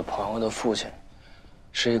好的朋友的父亲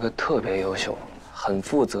是一个特别优秀、很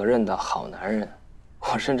负责任的好男人，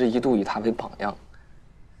我甚至一度以他为榜样。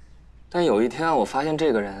但有一天，我发现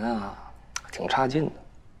这个人啊，挺差劲的，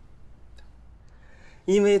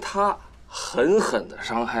因为他狠狠地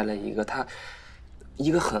伤害了一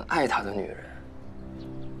个很爱他的女人。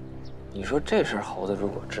你说这事儿，猴子如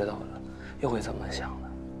果知道了，又会怎么想呢？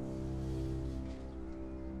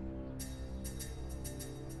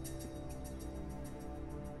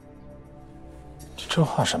 这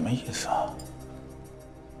话什么意思啊？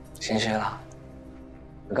心虚了？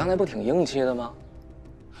你刚才不挺硬气的吗？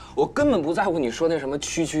我根本不在乎你说那什么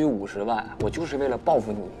区50万，我就是为了报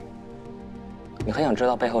复你。你很想知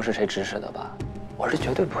道背后是谁指使的吧？我是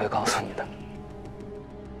绝对不会告诉你的。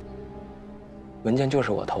文件就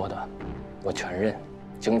是我偷的，我全认。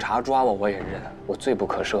警察抓我也认，我罪不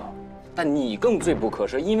可赦。但你更罪不可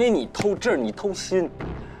赦，因为你偷这儿，你偷心，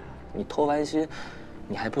你偷完心，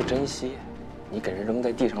你还不珍惜。 你给人扔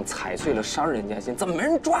在地上，踩碎了，伤人家心，怎么没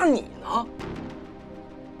人抓你呢？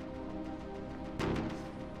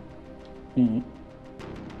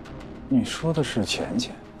你说的是钱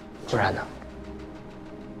钱，不然呢？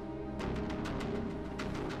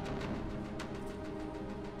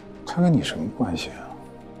他跟你什么关系啊？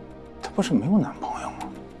他不是没有男朋友吗？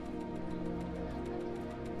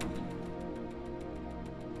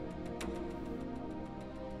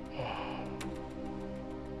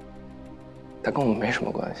他跟我没什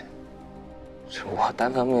么关系，是我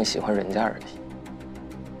单方面喜欢人家而已。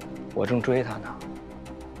我正追他呢，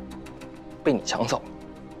被你抢走了，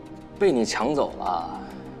被你抢走了，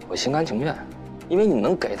我心甘情愿，因为你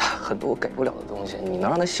能给他很多我给不了的东西，你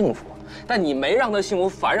能让他幸福，但你没让他幸福，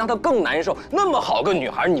反而让他更难受。那么好个女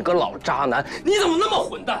孩，你个老渣男，你怎么那么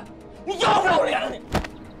混蛋？你要不要脸啊你？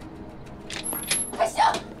还行。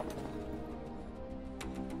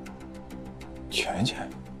钱钱。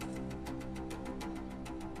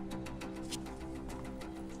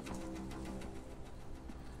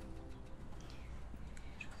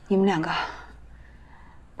 你们两个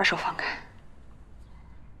把手放开！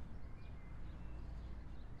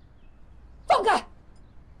放开！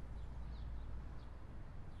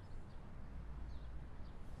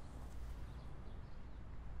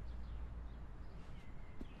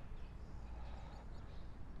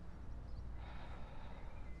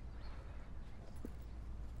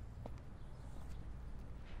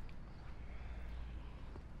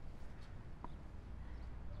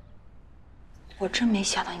我真没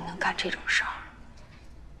想到你能干这种事儿，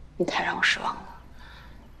你太让我失望了。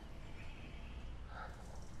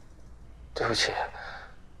对不起，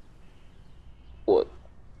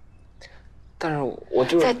但是我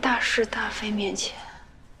就在大是大非面前，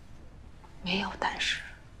没有但是。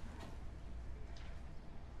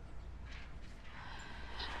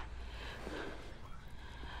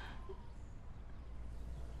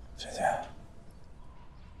姐姐，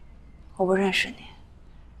我不认识你。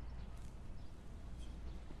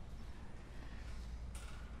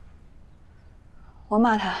 我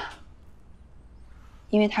骂他，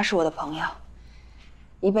因为他是我的朋友，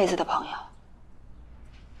一辈子的朋友。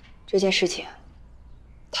这件事情，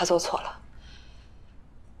他做错了，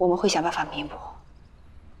我们会想办法弥补。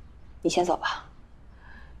你先走吧。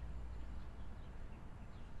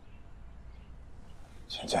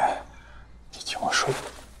姐姐，你听我说。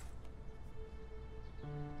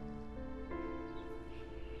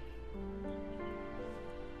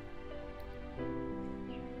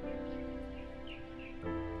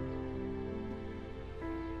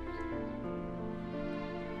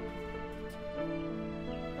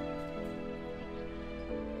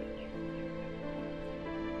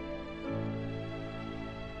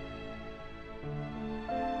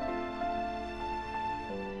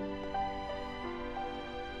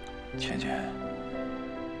 倩倩，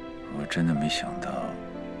我真的没想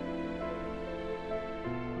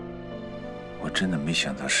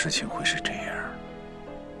到事情会是这样，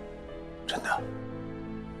真的。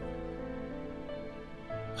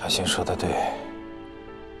海星说的对，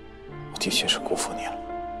我的确是辜负你了。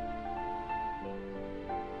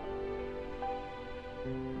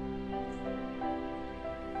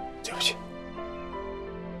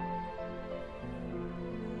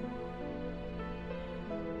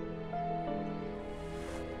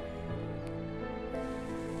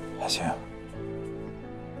行，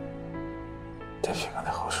对不起，刚才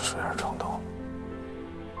后事有点冲动。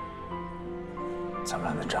咱们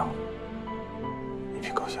俩的账一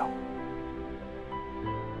笔勾销。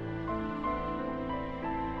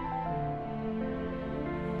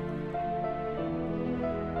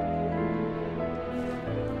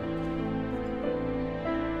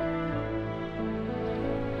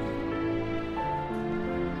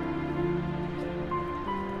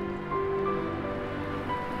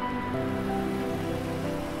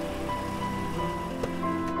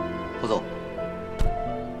胡总。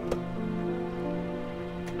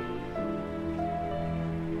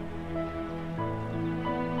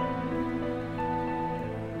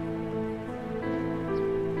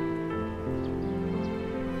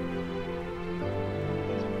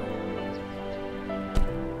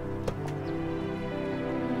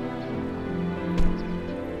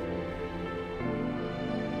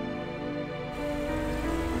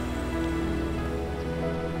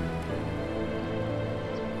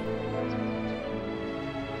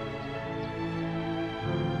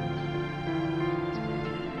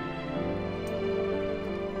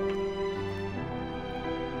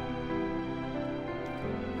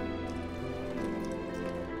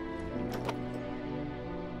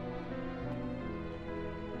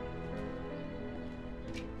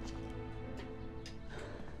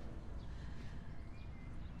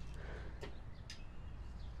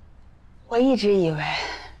 我一直以为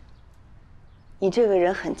你这个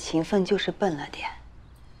人很勤奋，就是笨了点。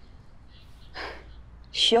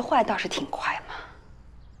学坏倒是挺快嘛。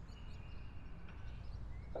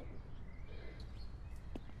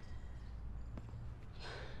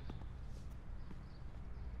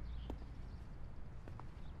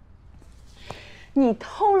你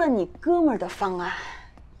偷了你哥们儿的方案，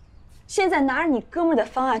现在拿着你哥们儿的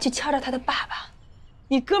方案去敲诈他的爸爸，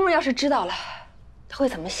你哥们儿要是知道了，他会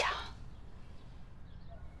怎么想？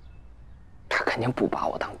 他肯定不把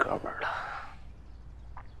我当哥们儿了。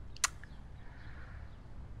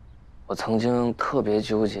我曾经特别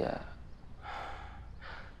纠结，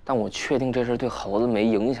但我确定这事对猴子没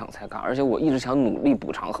影响才干，而且我一直想努力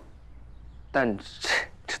补偿，但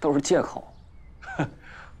这都是借口。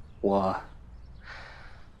我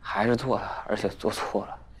还是做了，而且做错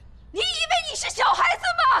了。你以为你是小孩子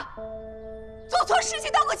吗？做错事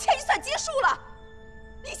情道个歉就算结束了，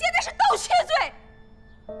你现在是盗窃罪。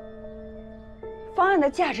 方案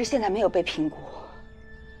的价值现在没有被评估，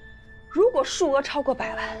如果数额超过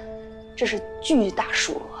100万，这是巨大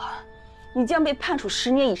数额，你将被判处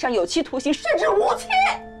10年以上有期徒刑，甚至无期。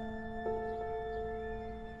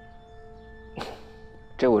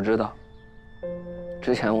这我知道，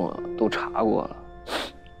之前我都查过了，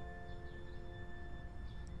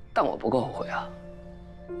但我不后悔啊。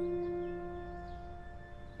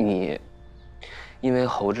你因为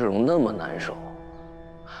侯志荣那么难受。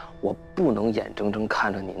 我不能眼睁睁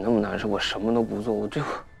看着你那么难受，我什么都不做，我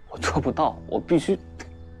做不到，我必须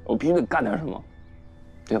得干点什么，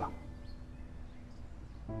对吧？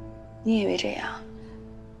你以为这样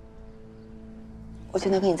我就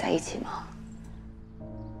能跟你在一起吗？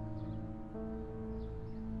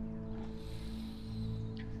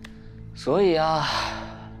所以啊，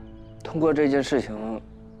通过这件事情，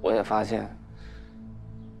我也发现。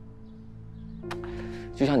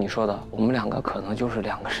 就像你说的，我们两个可能就是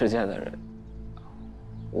2个世界的人。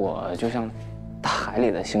我就像大海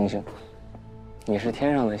里的星星，你是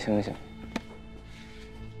天上的星星。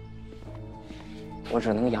我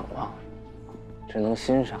只能仰望，只能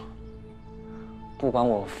欣赏。不管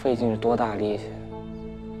我费尽多大力气，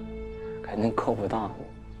肯定够不到你。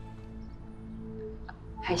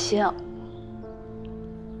海星，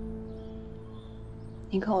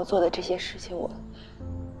你跟我做的这些事情，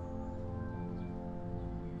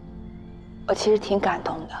我其实挺感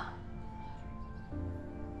动的，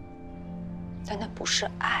但那不是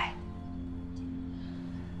爱。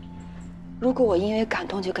如果我因为感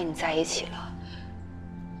动就跟你在一起了，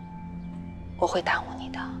我会耽误你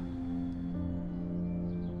的。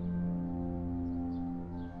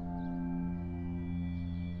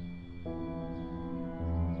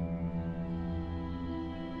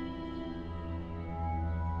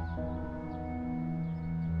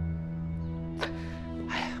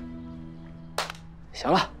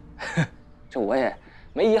行了，这我也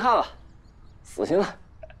没遗憾了，死心了。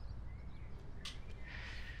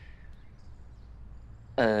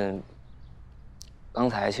刚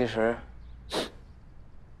才其实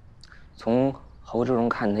从侯志荣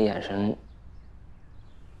看你的眼神，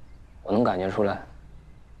我能感觉出来，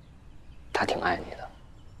他挺爱你的，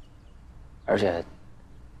而且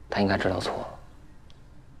他应该知道错了。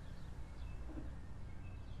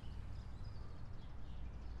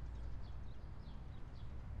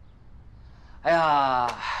哎呀，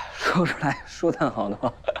说出来舒坦好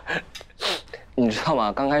多。你知道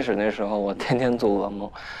吗？刚开始那时候，我天天做噩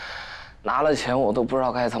梦，拿了钱我都不知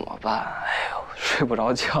道该怎么办，哎呦，睡不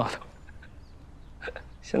着觉都。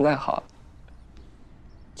现在好了。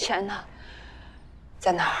钱呢？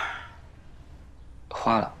在哪儿？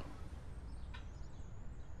花了。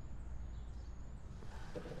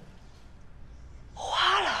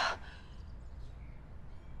花了。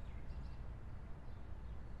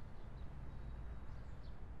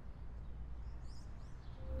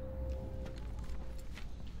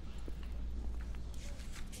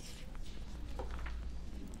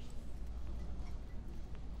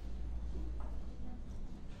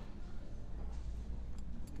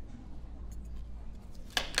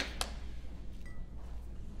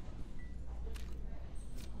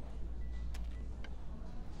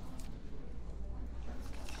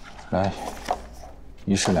 来，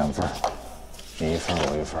一式2份，你1份，我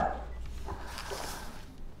1份。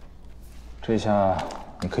这下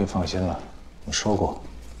你可以放心了，我说过，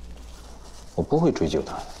我不会追究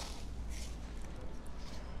他的。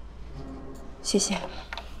谢谢，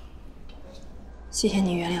谢谢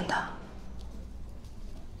你原谅他。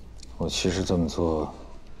我其实这么做，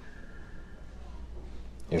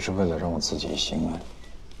也是为了让我自己心安。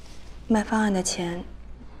卖方案的钱，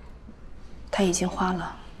他已经花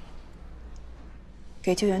了。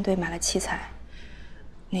 给救援队买了器材，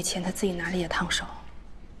那钱他自己拿了也烫手。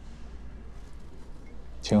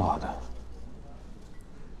挺好的，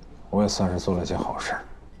我也算是做了件好事。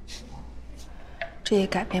这也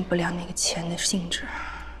改变不了那个钱的性质，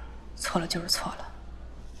错了就是错了。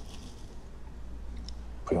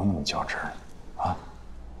不用那么较真儿，啊？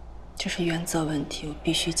这是原则问题，我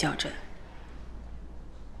必须较真。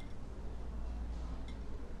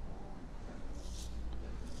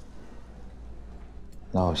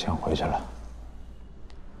 那我先回去了。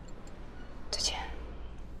再见。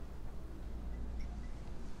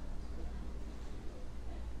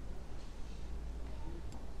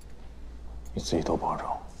你自己多保重。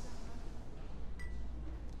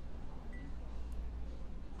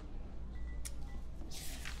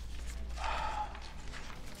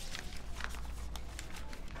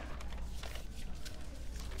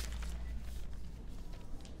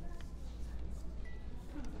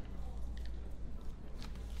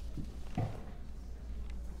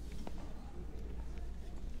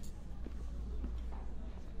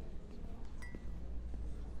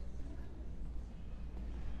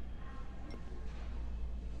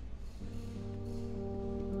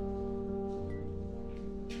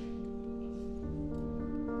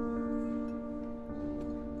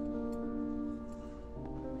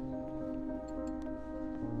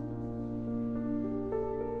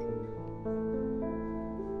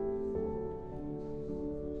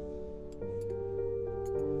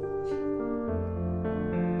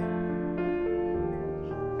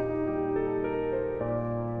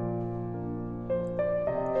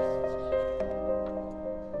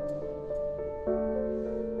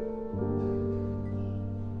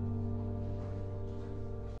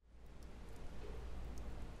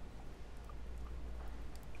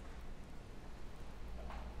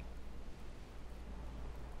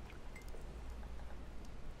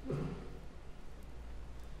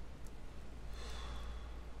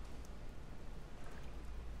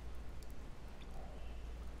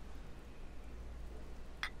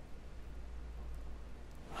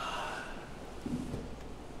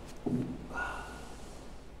你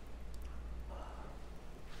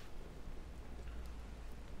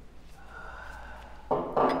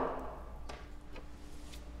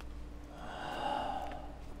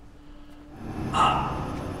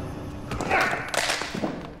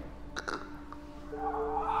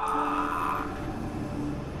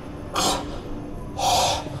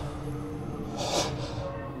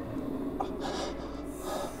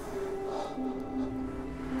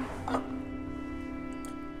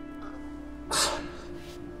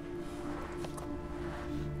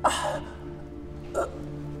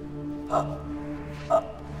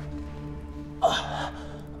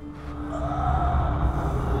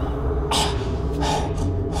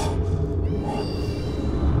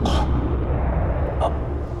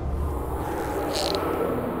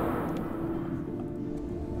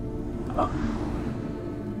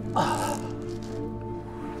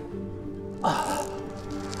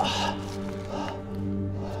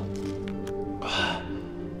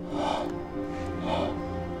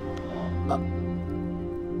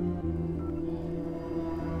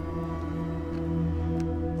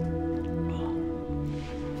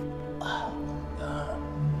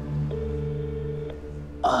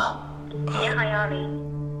好，120。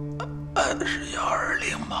是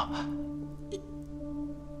120吗？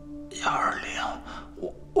 120，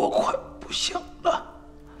我快不行了，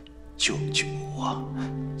救救我，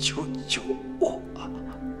救救我！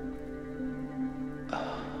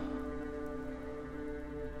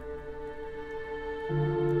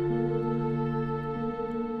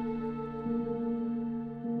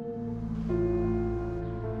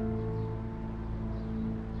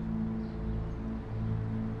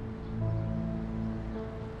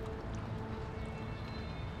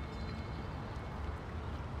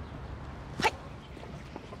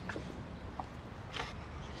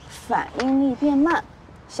反应力变慢，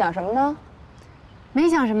想什么呢？没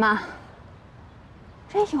想什么。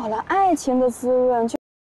这有了爱情的滋润，就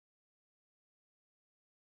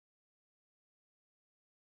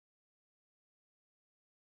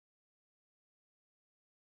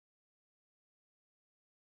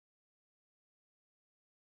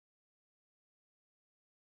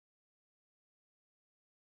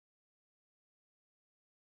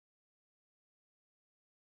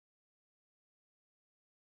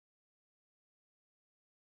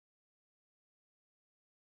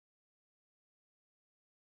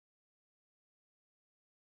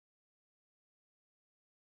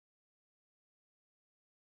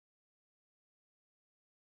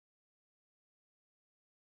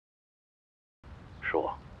是我，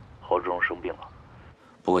侯志荣生病了，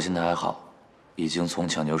不过现在还好，已经从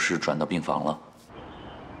抢救室转到病房了。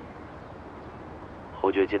侯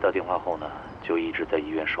爵接到电话后呢，就一直在医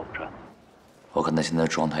院守着。我看他现在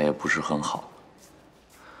状态也不是很好，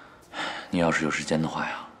你要是有时间的话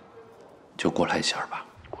呀，就过来一下吧，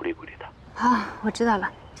鼓励鼓励他。好，我知道了，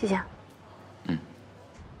谢谢。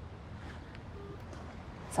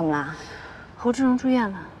怎么啦？侯志荣住院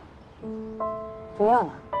了。住院了？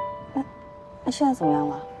那现在怎么样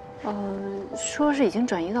了？说是已经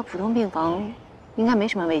转移到普通病房，应该没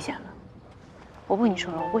什么危险了。我不跟你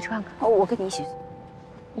说了，我过去看看。哦，我跟你一起。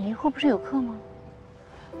你一会儿不是有课吗？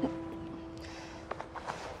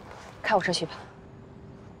开我车去吧。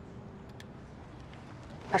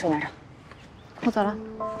把水拿上。我走了。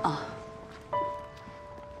啊。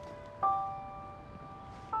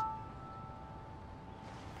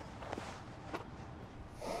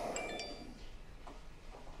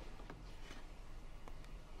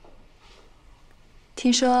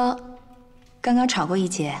听说刚刚吵过一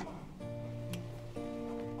节。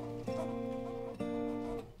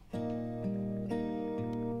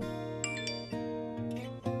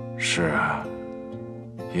是啊，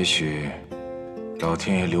也许老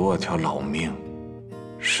天爷留我条老命，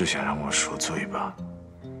是想让我赎罪吧。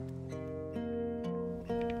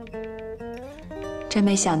真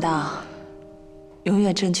没想到，永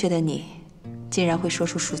远正确的你，竟然会说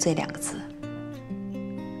出“赎罪”2个字。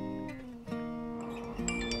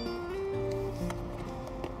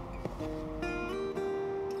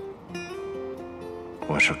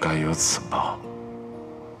我是该有此报，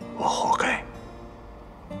我活该。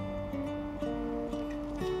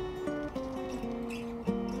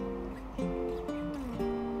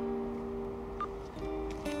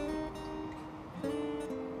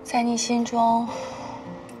在你心中，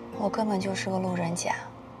我根本就是个路人甲，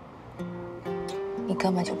你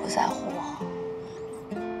根本就不在乎我。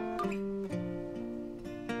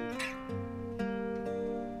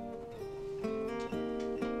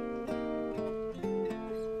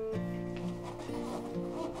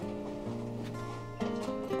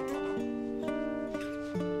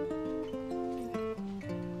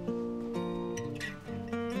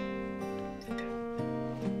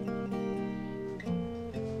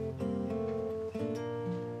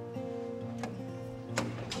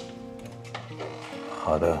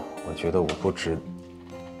好的，我觉得我不值。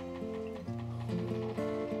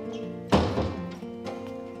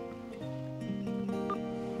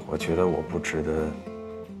我觉得我不值得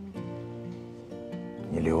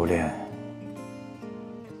你留恋。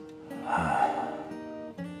唉。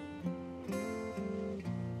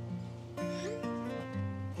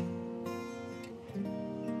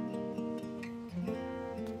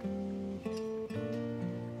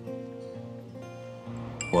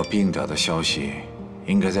我病倒的消息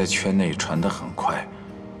应该在圈内传得很快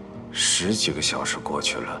，10几个小时过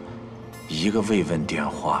去了，一个慰问电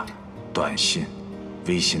话、短信、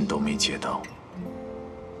微信都没接到。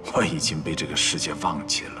我已经被这个世界忘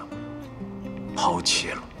记了，抛弃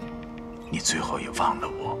了，你最后也忘了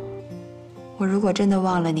我。我如果真的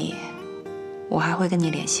忘了你，我还会跟你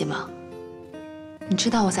联系吗？你知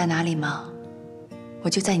道我在哪里吗？我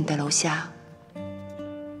就在你的楼下，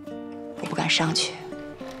我不敢上去。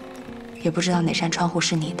也不知道哪扇窗户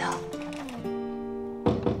是你的。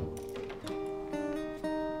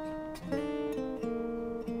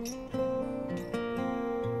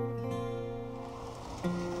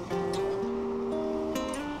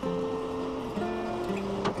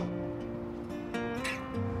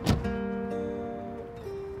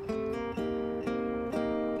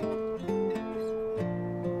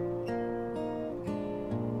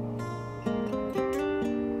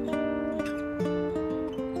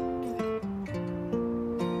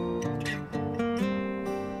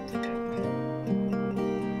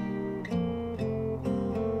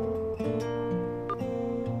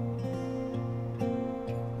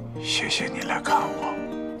谢谢你来看我。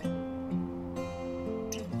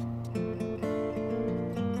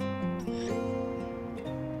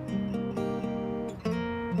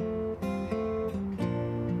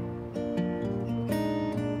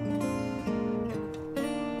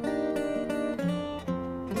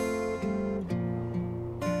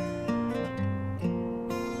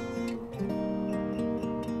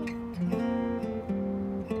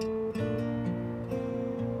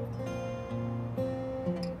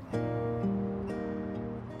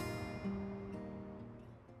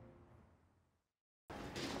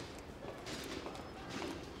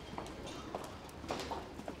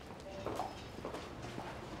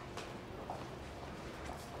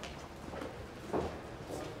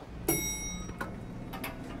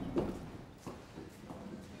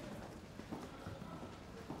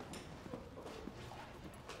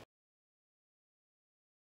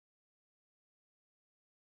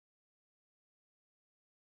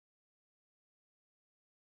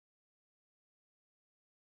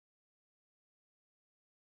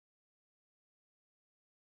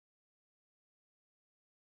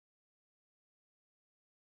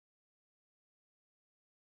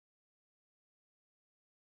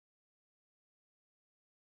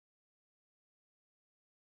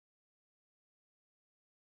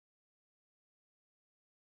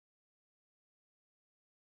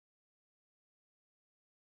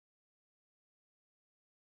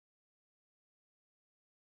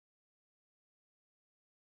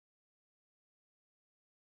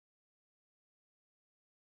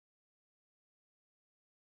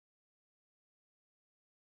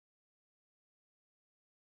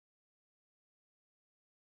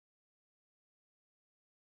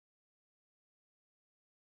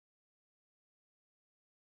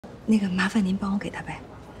那个麻烦您帮我给他呗。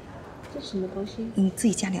这什么东西？自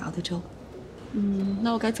己家里熬的粥。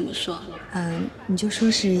那我该怎么说？你就说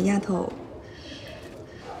是丫头。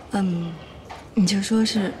你就说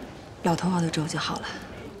是老头熬的粥就好了。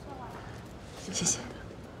谢谢。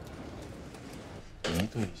一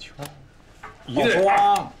对圈，一对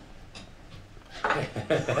双，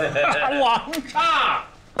王炸！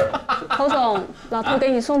侯总，老头给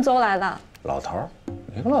你送粥来了。老头？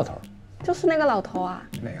哪个老头？就是那个老头啊。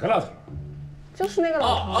哪个老头？就是那个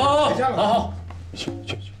老头。好，去。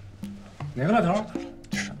哪个老头？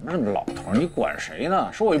什么老头？你管谁呢？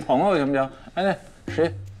是我一朋友，行不行？哎，那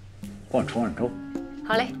谁，帮我盛碗粥。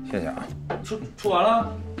好嘞，谢谢啊。出完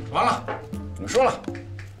了？完了。你说了。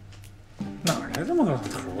哪来这么个老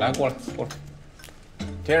头？来，过来，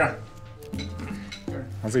贴上。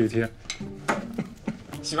我自己贴。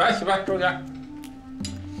洗白，周姐。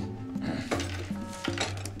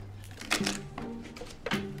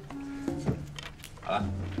好了，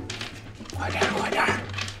快点。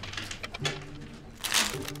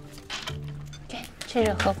给，趁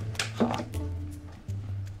热喝。好。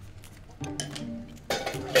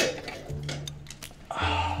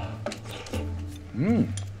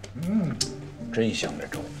真香这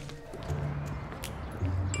粥。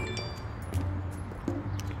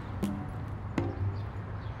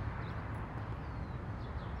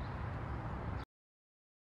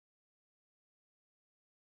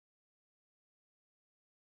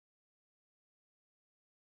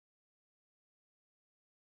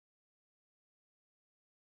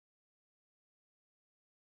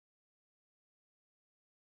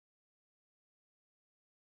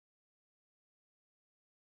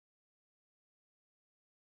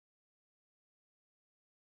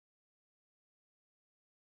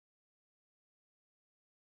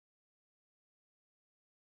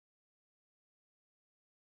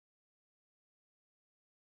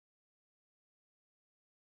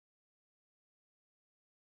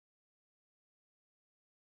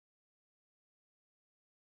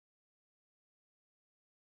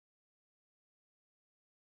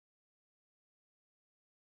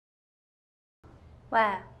喂，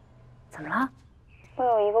怎么了？我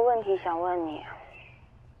有一个问题想问你。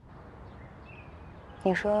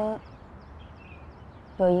你说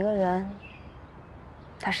有一个人，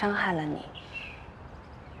他伤害了你，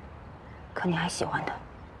可你还喜欢他，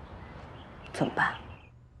怎么办？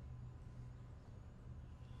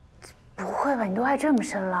不会吧，你都爱这么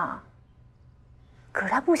深了？可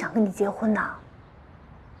是他不想跟你结婚呐。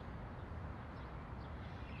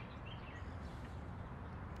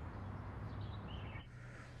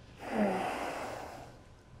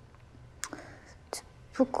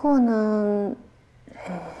不过呢，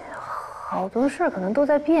好多事儿可能都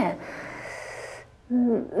在变。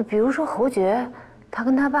比如说侯爵，他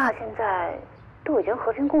跟他爸现在都已经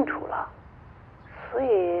和平共处了，所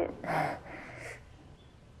以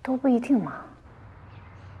都不一定嘛。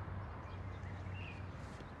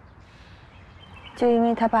就因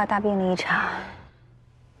为他爸大病了一场。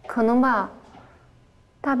可能吧。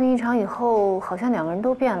大病一场以后，好像两个人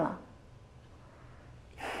都变了。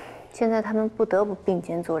现在他们不得不并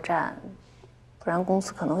肩作战，不然公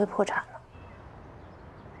司可能会破产了。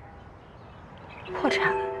破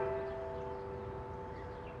产？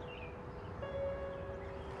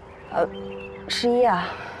十一啊，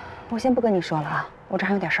我先不跟你说了啊，我这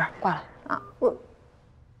还有点事儿，挂了。啊，我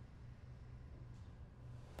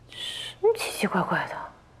什么奇奇怪怪的？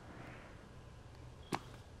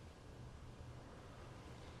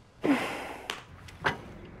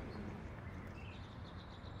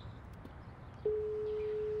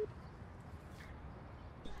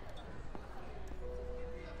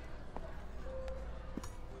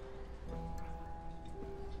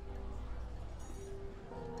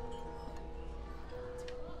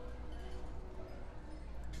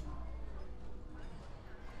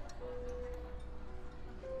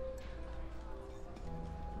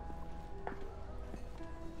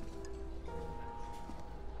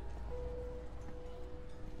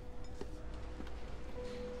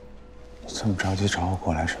这么着急找我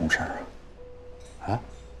过来，什么事儿啊？啊？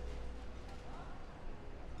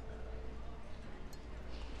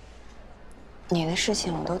你的事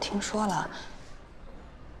情我都听说了，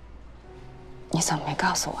你怎么没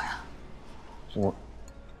告诉我呀？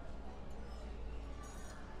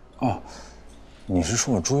哦，你是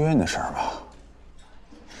说我住院的事儿吧？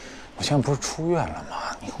我现在不是出院了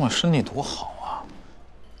吗？你看我身体多好啊！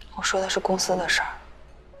我说的是公司的事儿。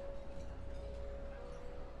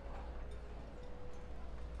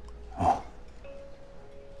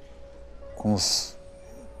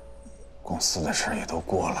公司的事也都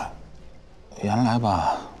过了。原来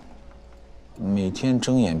吧，每天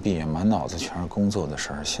睁眼闭眼，满脑子全是工作的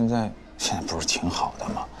事儿。现在不是挺好的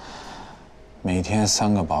吗？每天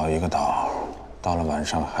3个饱1个倒，到了晚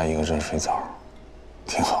上还1个热水澡，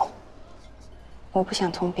挺好。我不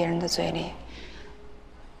想从别人的嘴里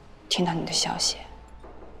听到你的消息。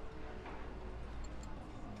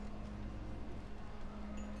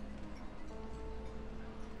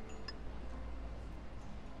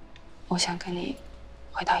我想跟你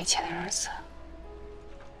回到以前的日子。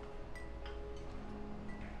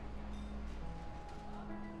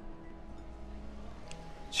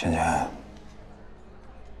芊芊，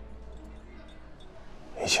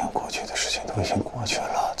以前过去的事情都已经过去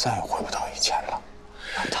了，再也回不到以前了。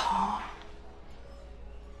老头，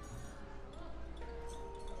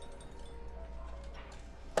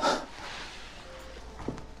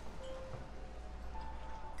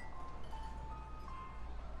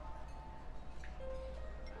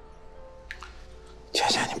芊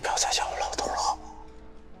芊，你不要再叫我老头了，好吗？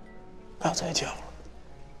不要再叫了。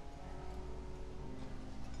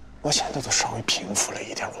我现在都稍微平复了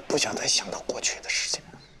一点，我不想再想到过去的事情。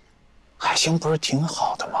海星不是挺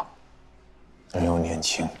好的吗？人又年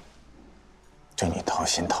轻，对你掏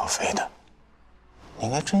心掏肺的，你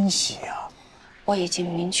应该珍惜呀。我已经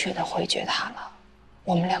明确的回绝他了，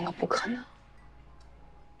我们2个不可能。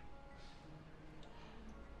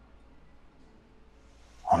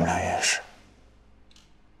我们俩也是。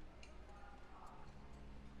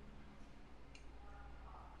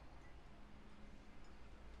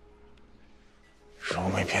如果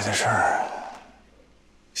没别的事儿，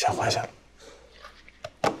先回去了。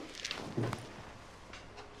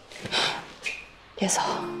别走，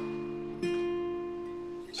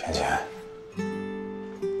芊芊，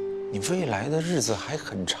你未来的日子还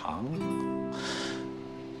很长，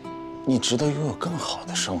你值得拥有更好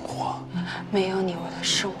的生活。没有你，我的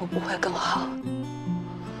生活不会更好。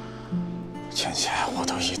芊芊，我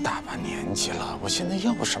都一大把年纪了，我现在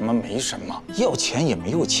要什么没什么，要钱也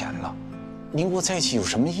没有钱了，你我在一起有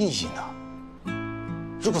什么意义呢？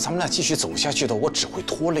如果咱们俩继续走下去的，我只会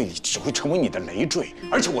拖累你，只会成为你的累赘，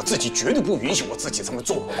而且我自己绝对不允许我自己这么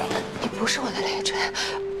做的。你不是我的累赘，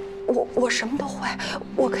我什么都会，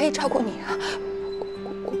我可以照顾你啊。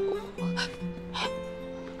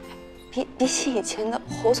比起以前的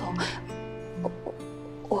侯总，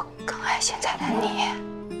我更爱现在的你。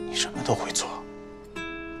你什么都会做，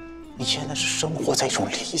你现在是生活在一种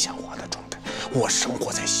理想化的状态，我生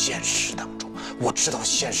活在现实当中，我知道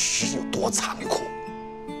现实有多残酷。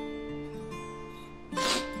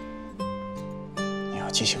你要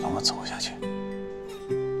继续跟我走下去，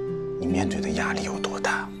你面对的压力有多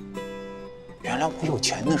大？原来我有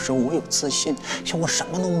钱的时候，我有自信，现在我什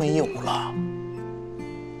么都没有了。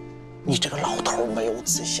你这个老头没有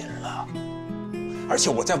自信了，而且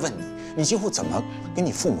我在问你，你今后怎么跟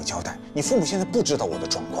你父母交代？你父母现在不知道我的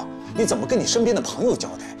状况，你怎么跟你身边的朋友交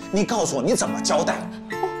代？你告诉我，你怎么交代？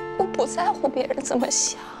我不在乎别人怎么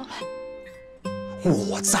想。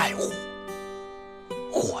我在乎，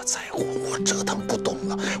过再过，我折腾不动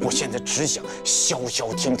了。我现在只想消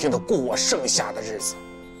消停停的过我剩下的日子。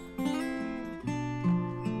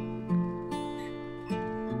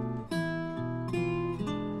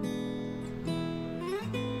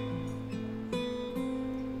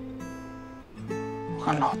我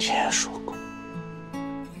跟老天爷说过，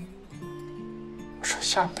我说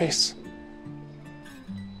下辈子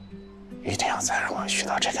一定要再让我遇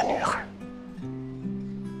到这个女孩。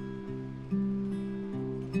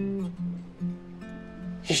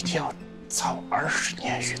 一定要早20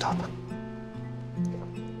年遇到他。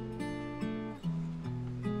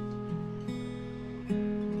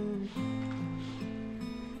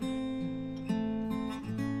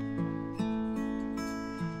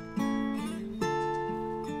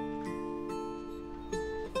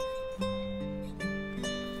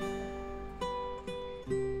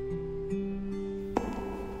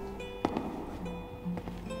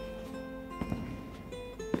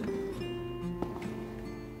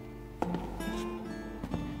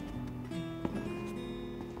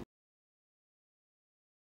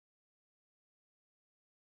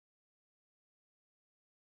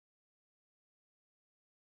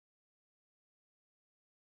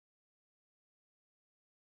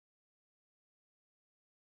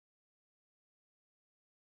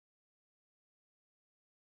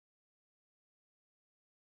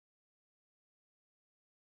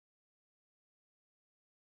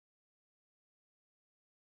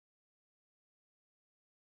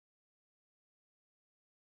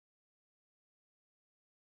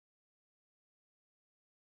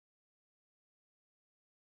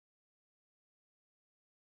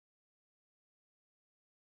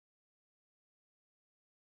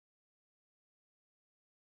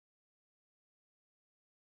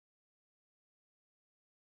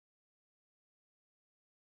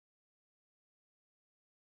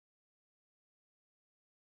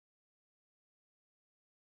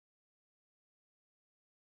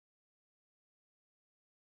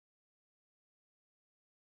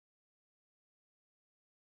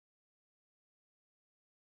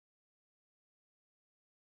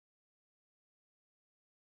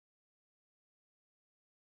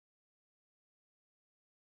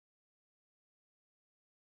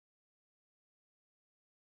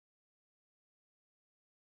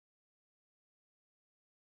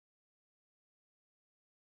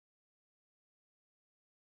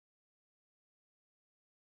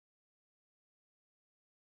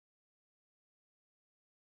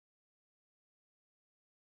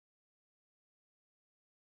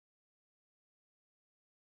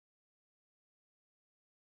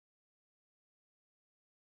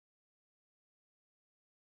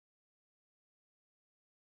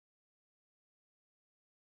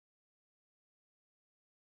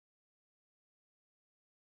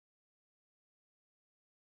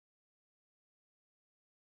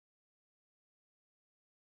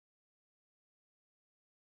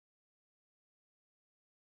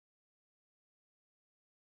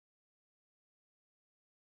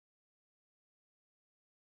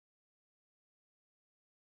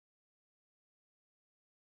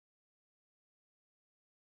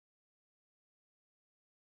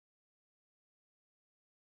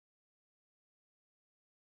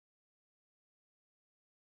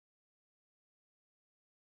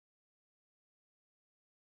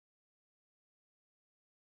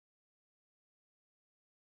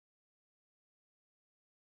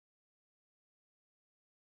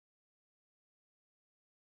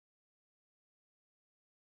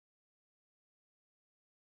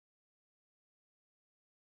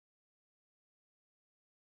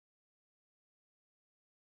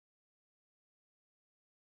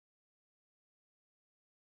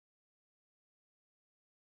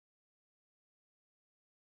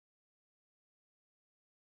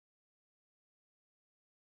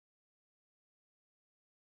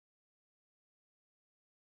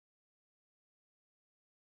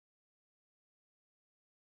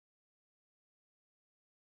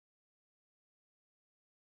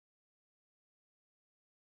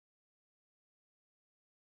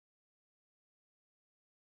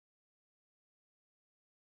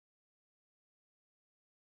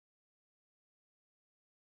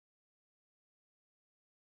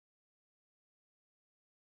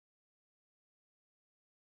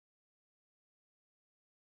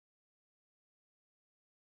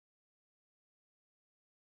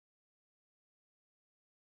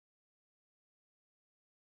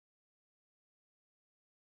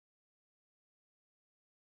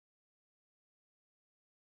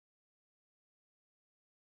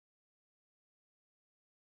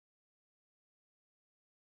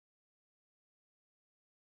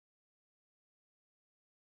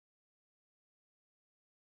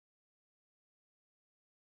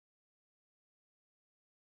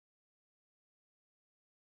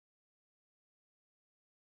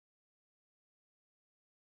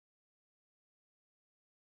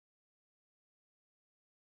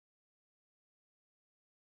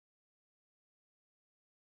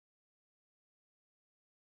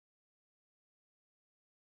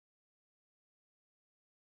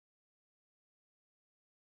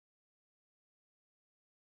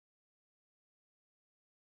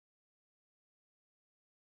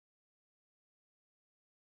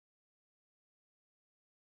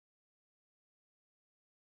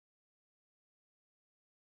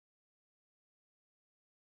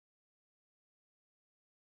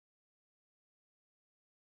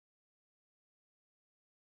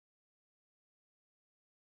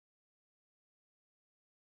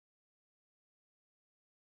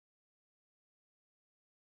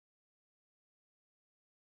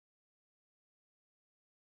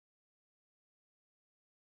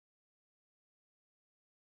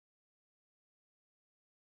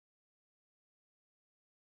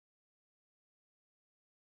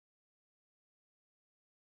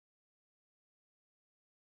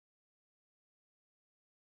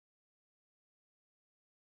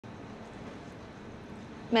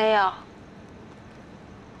没有，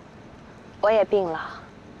我也病了，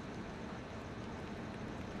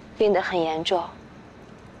病得很严重。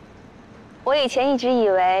我以前一直以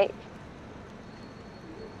为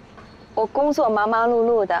我工作忙忙碌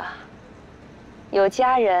碌的，有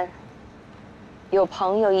家人，有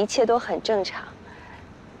朋友，一切都很正常。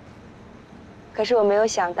可是我没有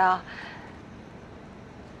想到，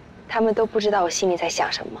他们都不知道我心里在想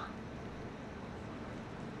什么。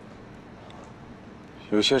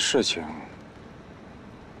有些事情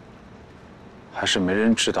还是没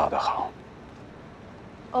人知道的好。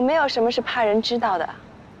我没有什么是怕人知道的。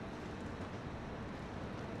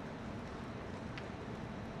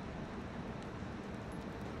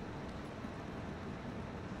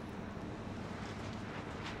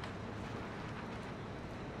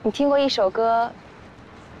你听过一首歌，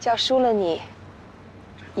叫《输了你，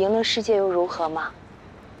赢了世界又如何》吗？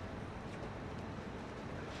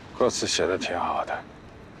歌词写的挺好的。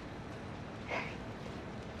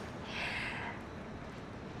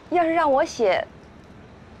要是让我写，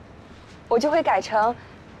我就会改成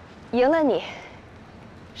“赢了你，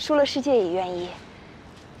输了世界也愿意”。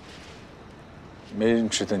没人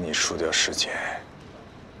值得你输掉世界，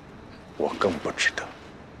我更不值得。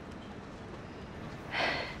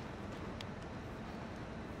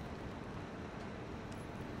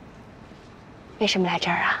为什么来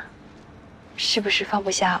这儿啊？是不是放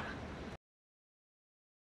不下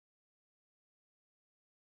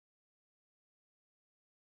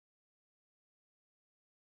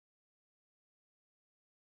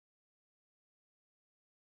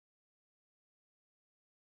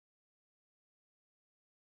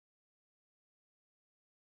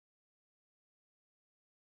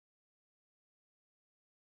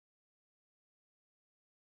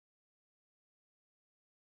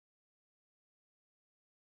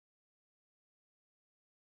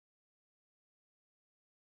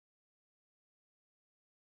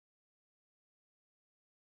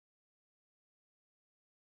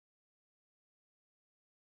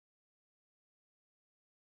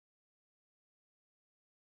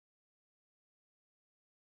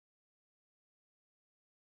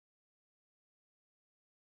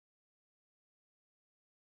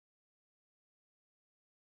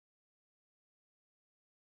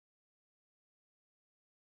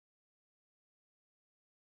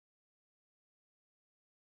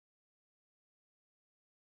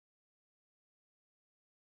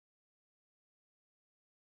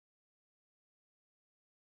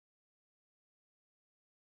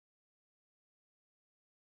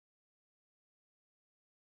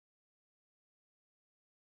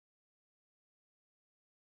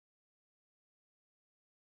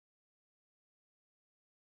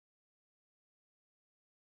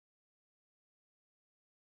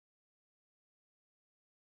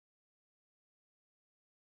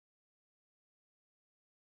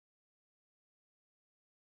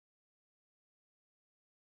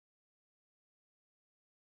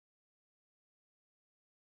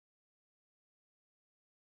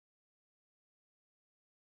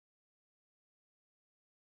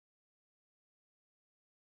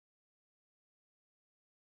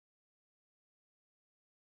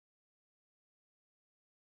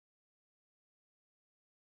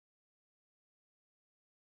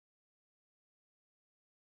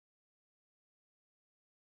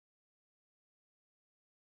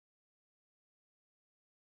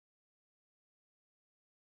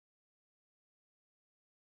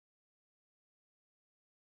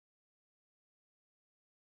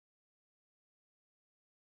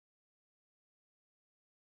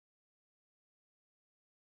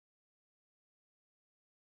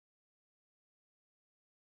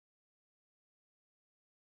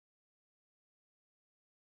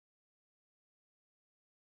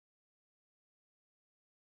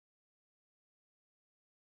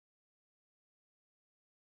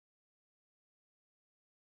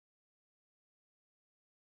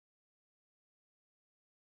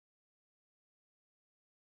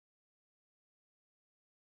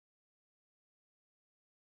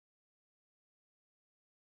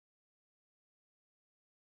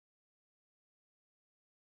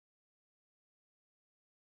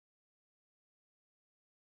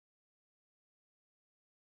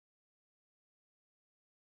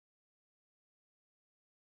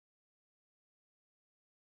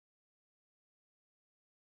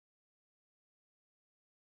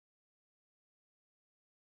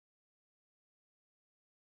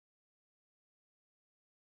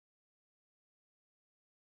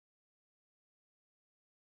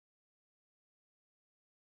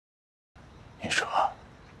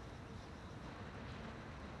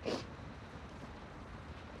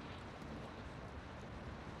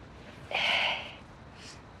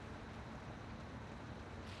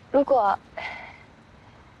如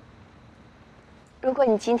果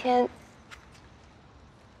你今天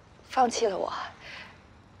放弃了我，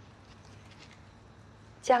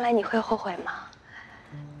将来你会后悔吗？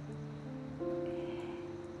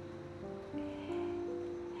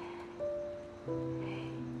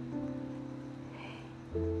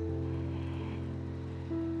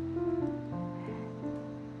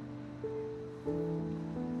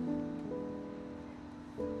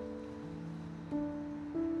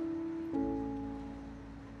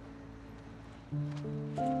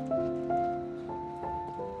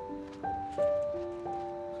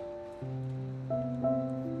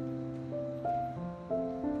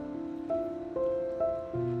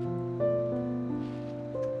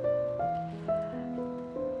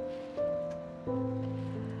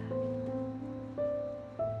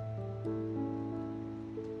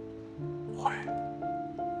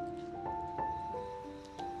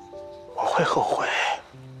我会后悔，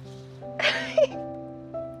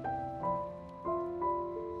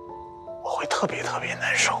我会特别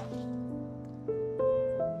难受。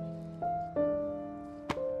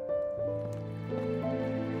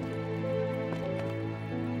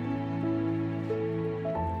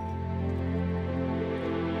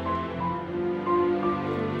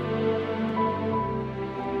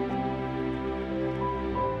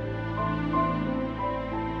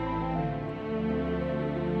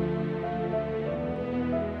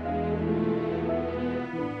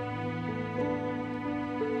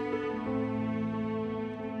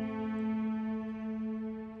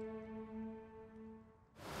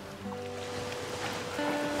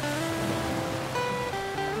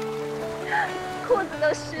裤子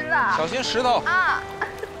都湿了，小心石头啊！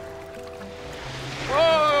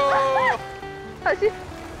哦，小心。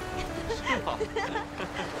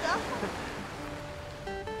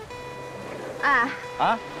哎，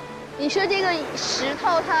啊，你说这个石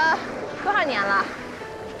头它多少年了？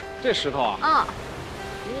这石头啊，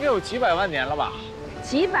嗯，应该有几百万年了吧？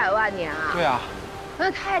几百万年啊？对啊，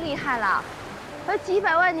那太厉害了，它几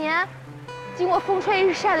百万年经过风吹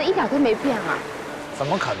日晒的，一点都没变啊！怎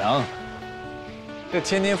么可能？这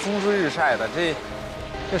天天风吹日晒的，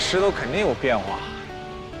这石头肯定有变化。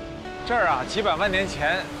这儿啊，几百万年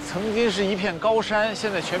前曾经是一片高山，现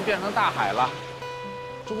在全变成大海了。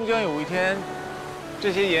终将有一天，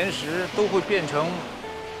这些岩石都会变成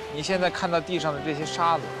你现在看到地上的这些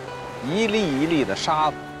沙子，一粒一粒的沙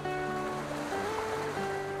子。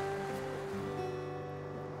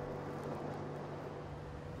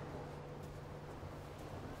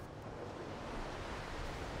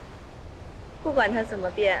不管它怎么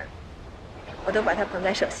变，我都把它捧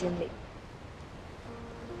在手心里。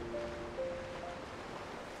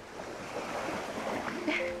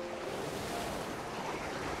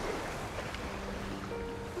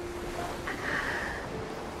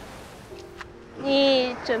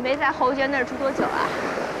你准备在侯爵那儿住多久啊？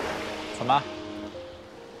怎么？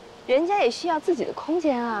人家也需要自己的空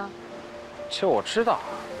间啊。这我知道，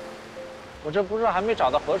我这不是还没找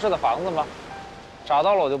到合适的房子吗？找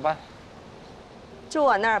到了我就搬。住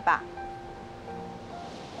我那儿吧，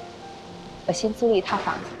我新租了一套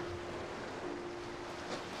房子。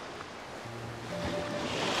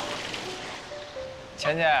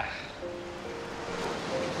钱钱，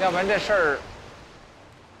要不然这事儿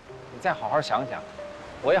你再好好想想，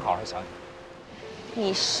我也好好想想。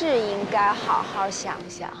你是应该好好想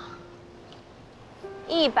想，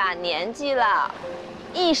一把年纪了，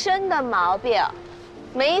一身的毛病，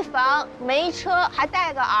没房没车，还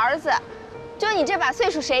带个儿子。就你这把岁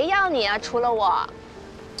数，谁要你啊？除了我。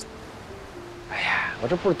哎呀，我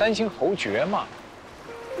这不是担心侯爵吗？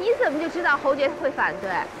你怎么就知道侯爵会反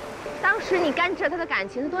对？当时你干涉他的感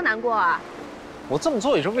情，他多难过啊！我这么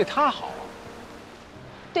做也是为他好。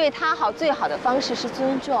对他好，最好的方式是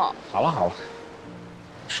尊重。好了好了，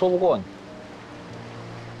说不过你。